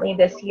differently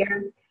this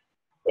year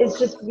is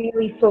just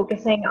really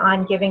focusing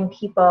on giving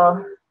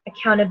people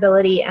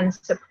accountability and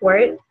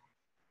support,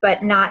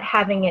 but not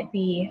having it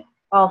be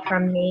all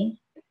from me.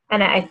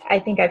 And I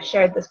think I've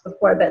shared this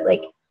before, but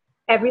like,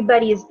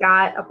 everybody's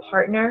got a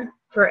partner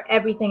for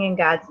everything in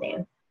God's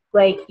name.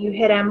 Like, you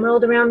hit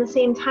Emerald around the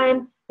same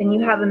time, then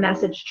you have a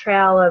message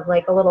trail of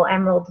like a little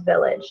Emerald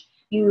village.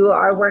 You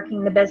are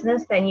working the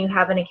business, then you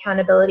have an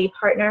accountability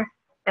partner.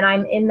 And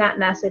I'm in that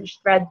message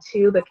thread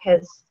too,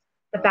 because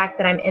the fact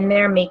that I'm in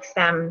there makes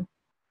them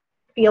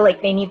feel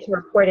like they need to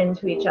report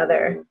into each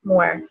other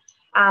more.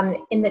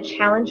 In the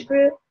challenge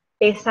group,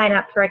 they sign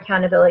up for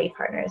accountability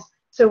partners.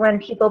 So when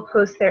people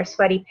post their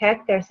sweaty pic,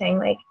 they're saying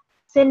like,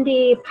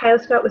 Cindy, Pio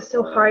Squat was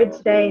so hard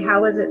today.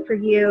 How was it for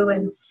you?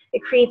 And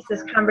it creates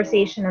this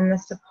conversation and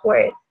this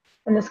support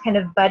and this kind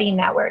of buddy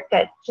network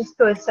that just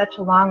goes such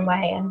a long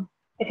way. And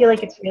I feel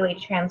like it's really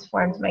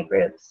transformed my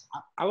groups.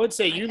 I would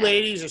say you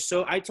ladies are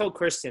so, I told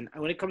Kristen,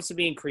 when it comes to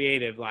being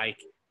creative, like,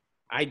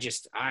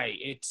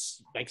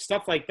 it's like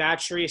stuff like that,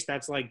 Sharice,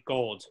 that's like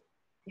gold.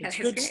 It's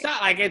good stuff.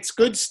 Like, it's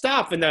good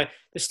stuff. And the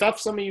stuff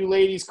some of you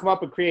ladies come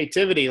up with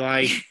creativity,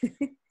 like,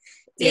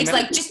 Dave's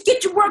like, just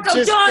get your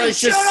workout done.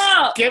 Shut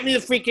up. Get me the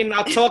freaking.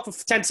 I'll talk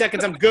for 10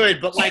 seconds. I'm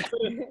good. But like,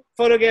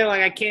 photo game,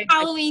 like I can't.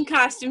 Halloween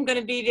costume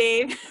gonna be,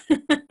 Dave?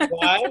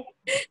 What?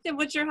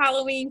 What's your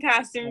Halloween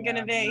costume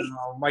gonna be?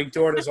 No, my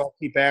daughters all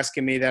keep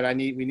asking me that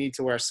we need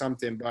to wear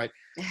something, but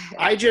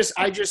I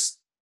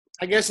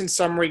guess in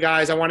summary,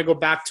 guys, I want to go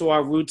back to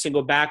our roots and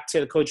go back to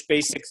the Coach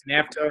Basics. And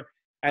after,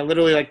 I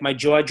literally, like, my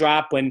jaw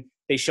dropped when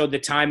they showed the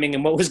timing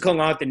and what was going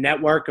on with the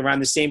network around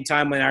the same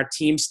time when our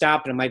team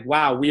stopped. And I'm like,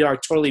 wow, we are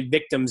totally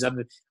victims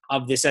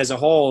of this as a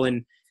whole.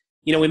 And,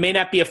 we may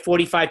not be a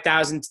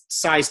 45,000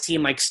 size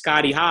team like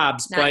Scotty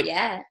Hobbs, but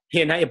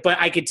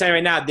I can tell you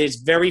right now, there's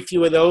very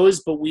few of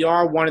those, but we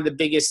are one of the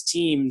biggest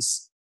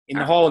teams in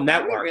the whole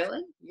network.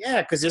 Really?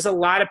 Yeah, because there's a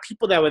lot of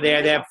people that were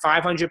there. They have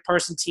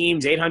 500-person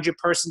teams,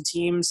 800-person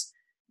teams.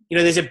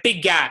 There's a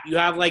big gap. You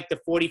have like the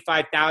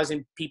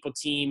 45,000 people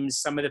teams,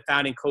 some of the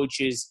founding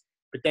coaches,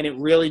 but then it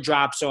really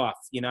drops off,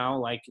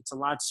 like it's a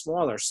lot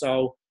smaller.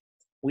 So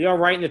we are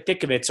right in the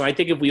thick of it. So I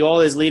think if we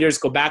all as leaders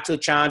go back to the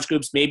challenge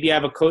groups, maybe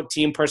have a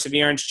team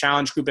perseverance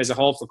challenge group as a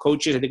whole for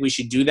coaches. I think we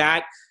should do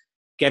that.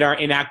 Get our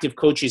inactive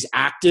coaches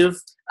active.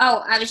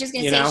 Oh, I was just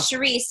going to say,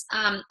 Sharice,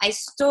 I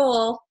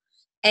stole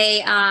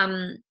a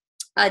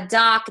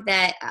doc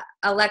that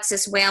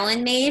Alexis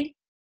Whalen made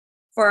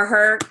for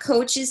her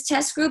coaches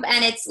test group.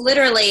 And it's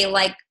literally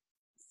like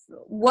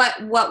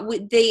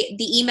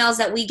the emails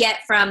that we get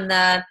from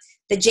the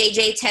the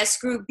JJ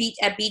test group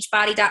at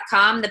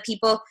beachbody.com, the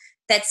people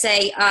that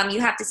say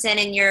you have to send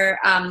in your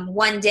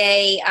one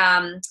day,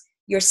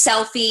 your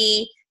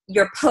selfie,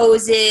 your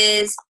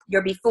poses,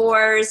 your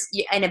befores,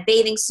 and a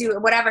bathing suit or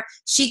whatever.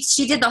 She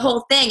did the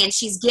whole thing, and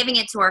she's giving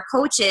it to her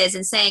coaches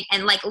and saying,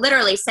 and like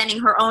literally sending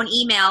her own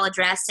email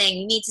address saying,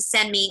 you need to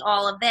send me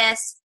all of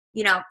this,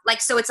 you know,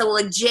 like, so it's a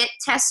legit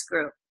test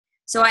group.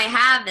 So I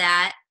have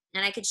that,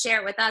 and I could share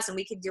it with us, and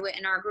we could do it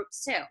in our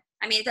groups too.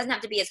 I mean, it doesn't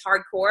have to be as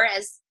hardcore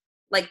as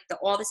like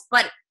all this,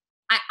 but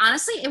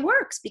honestly, it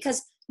works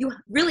because you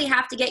really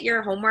have to get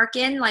your homework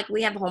in. Like,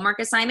 we have homework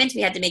assignments.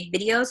 We had to make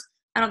videos.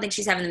 I don't think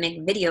she's having to make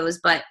videos,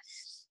 but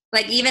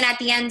like even at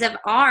the end of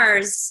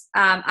ours,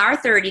 our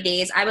 30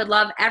 days, I would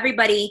love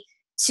everybody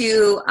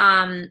to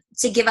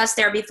give us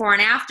their before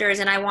and afters.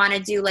 And I want to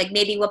do like,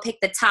 maybe we'll pick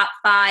the top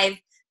 5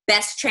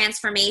 best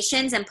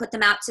transformations and put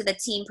them out to the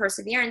Team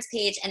Perseverance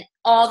page, and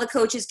all the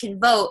coaches can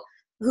vote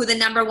who the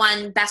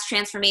 #1 best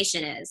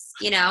transformation is,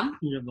 you know?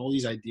 You have all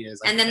these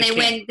ideas. And then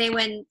they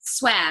win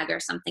swag or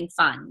something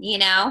fun, you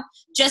know,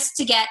 just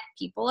to get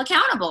people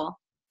accountable.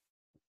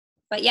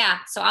 But yeah,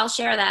 so I'll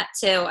share that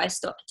too. I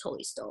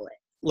totally stole it.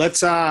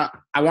 Let's I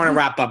want to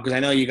wrap up because I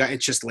know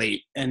it's just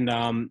late. And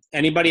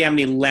anybody have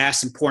any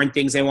last important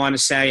things they want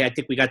to say? I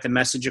think we got the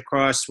message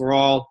across. We're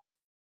all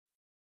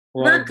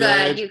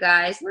good, you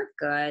guys. We're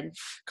good.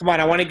 Come on,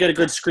 I want to get a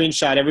good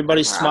screenshot.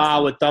 Everybody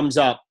smile with thumbs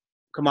up.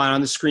 Come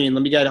on the screen.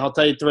 Let me get it. I'll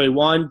tell you 3.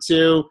 1,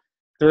 2,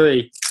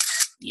 3.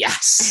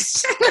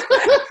 Yes.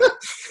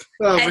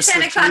 At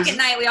 10 o'clock at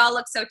night, we all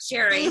look so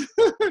cheery.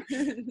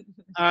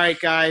 All right,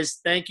 guys.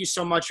 Thank you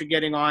so much for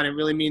getting on. It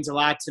really means a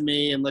lot to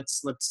me. And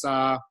let's look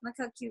how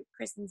cute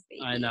Kristen's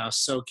baby. I know,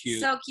 so cute.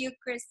 So cute,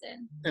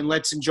 Kristen. And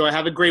let's enjoy.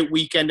 Have a great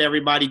weekend,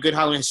 everybody. Good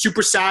Halloween.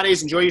 Super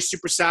Saturdays. Enjoy your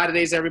Super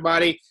Saturdays,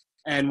 everybody.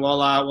 And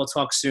we'll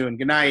talk soon.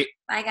 Good night.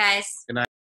 Bye, guys. Good night.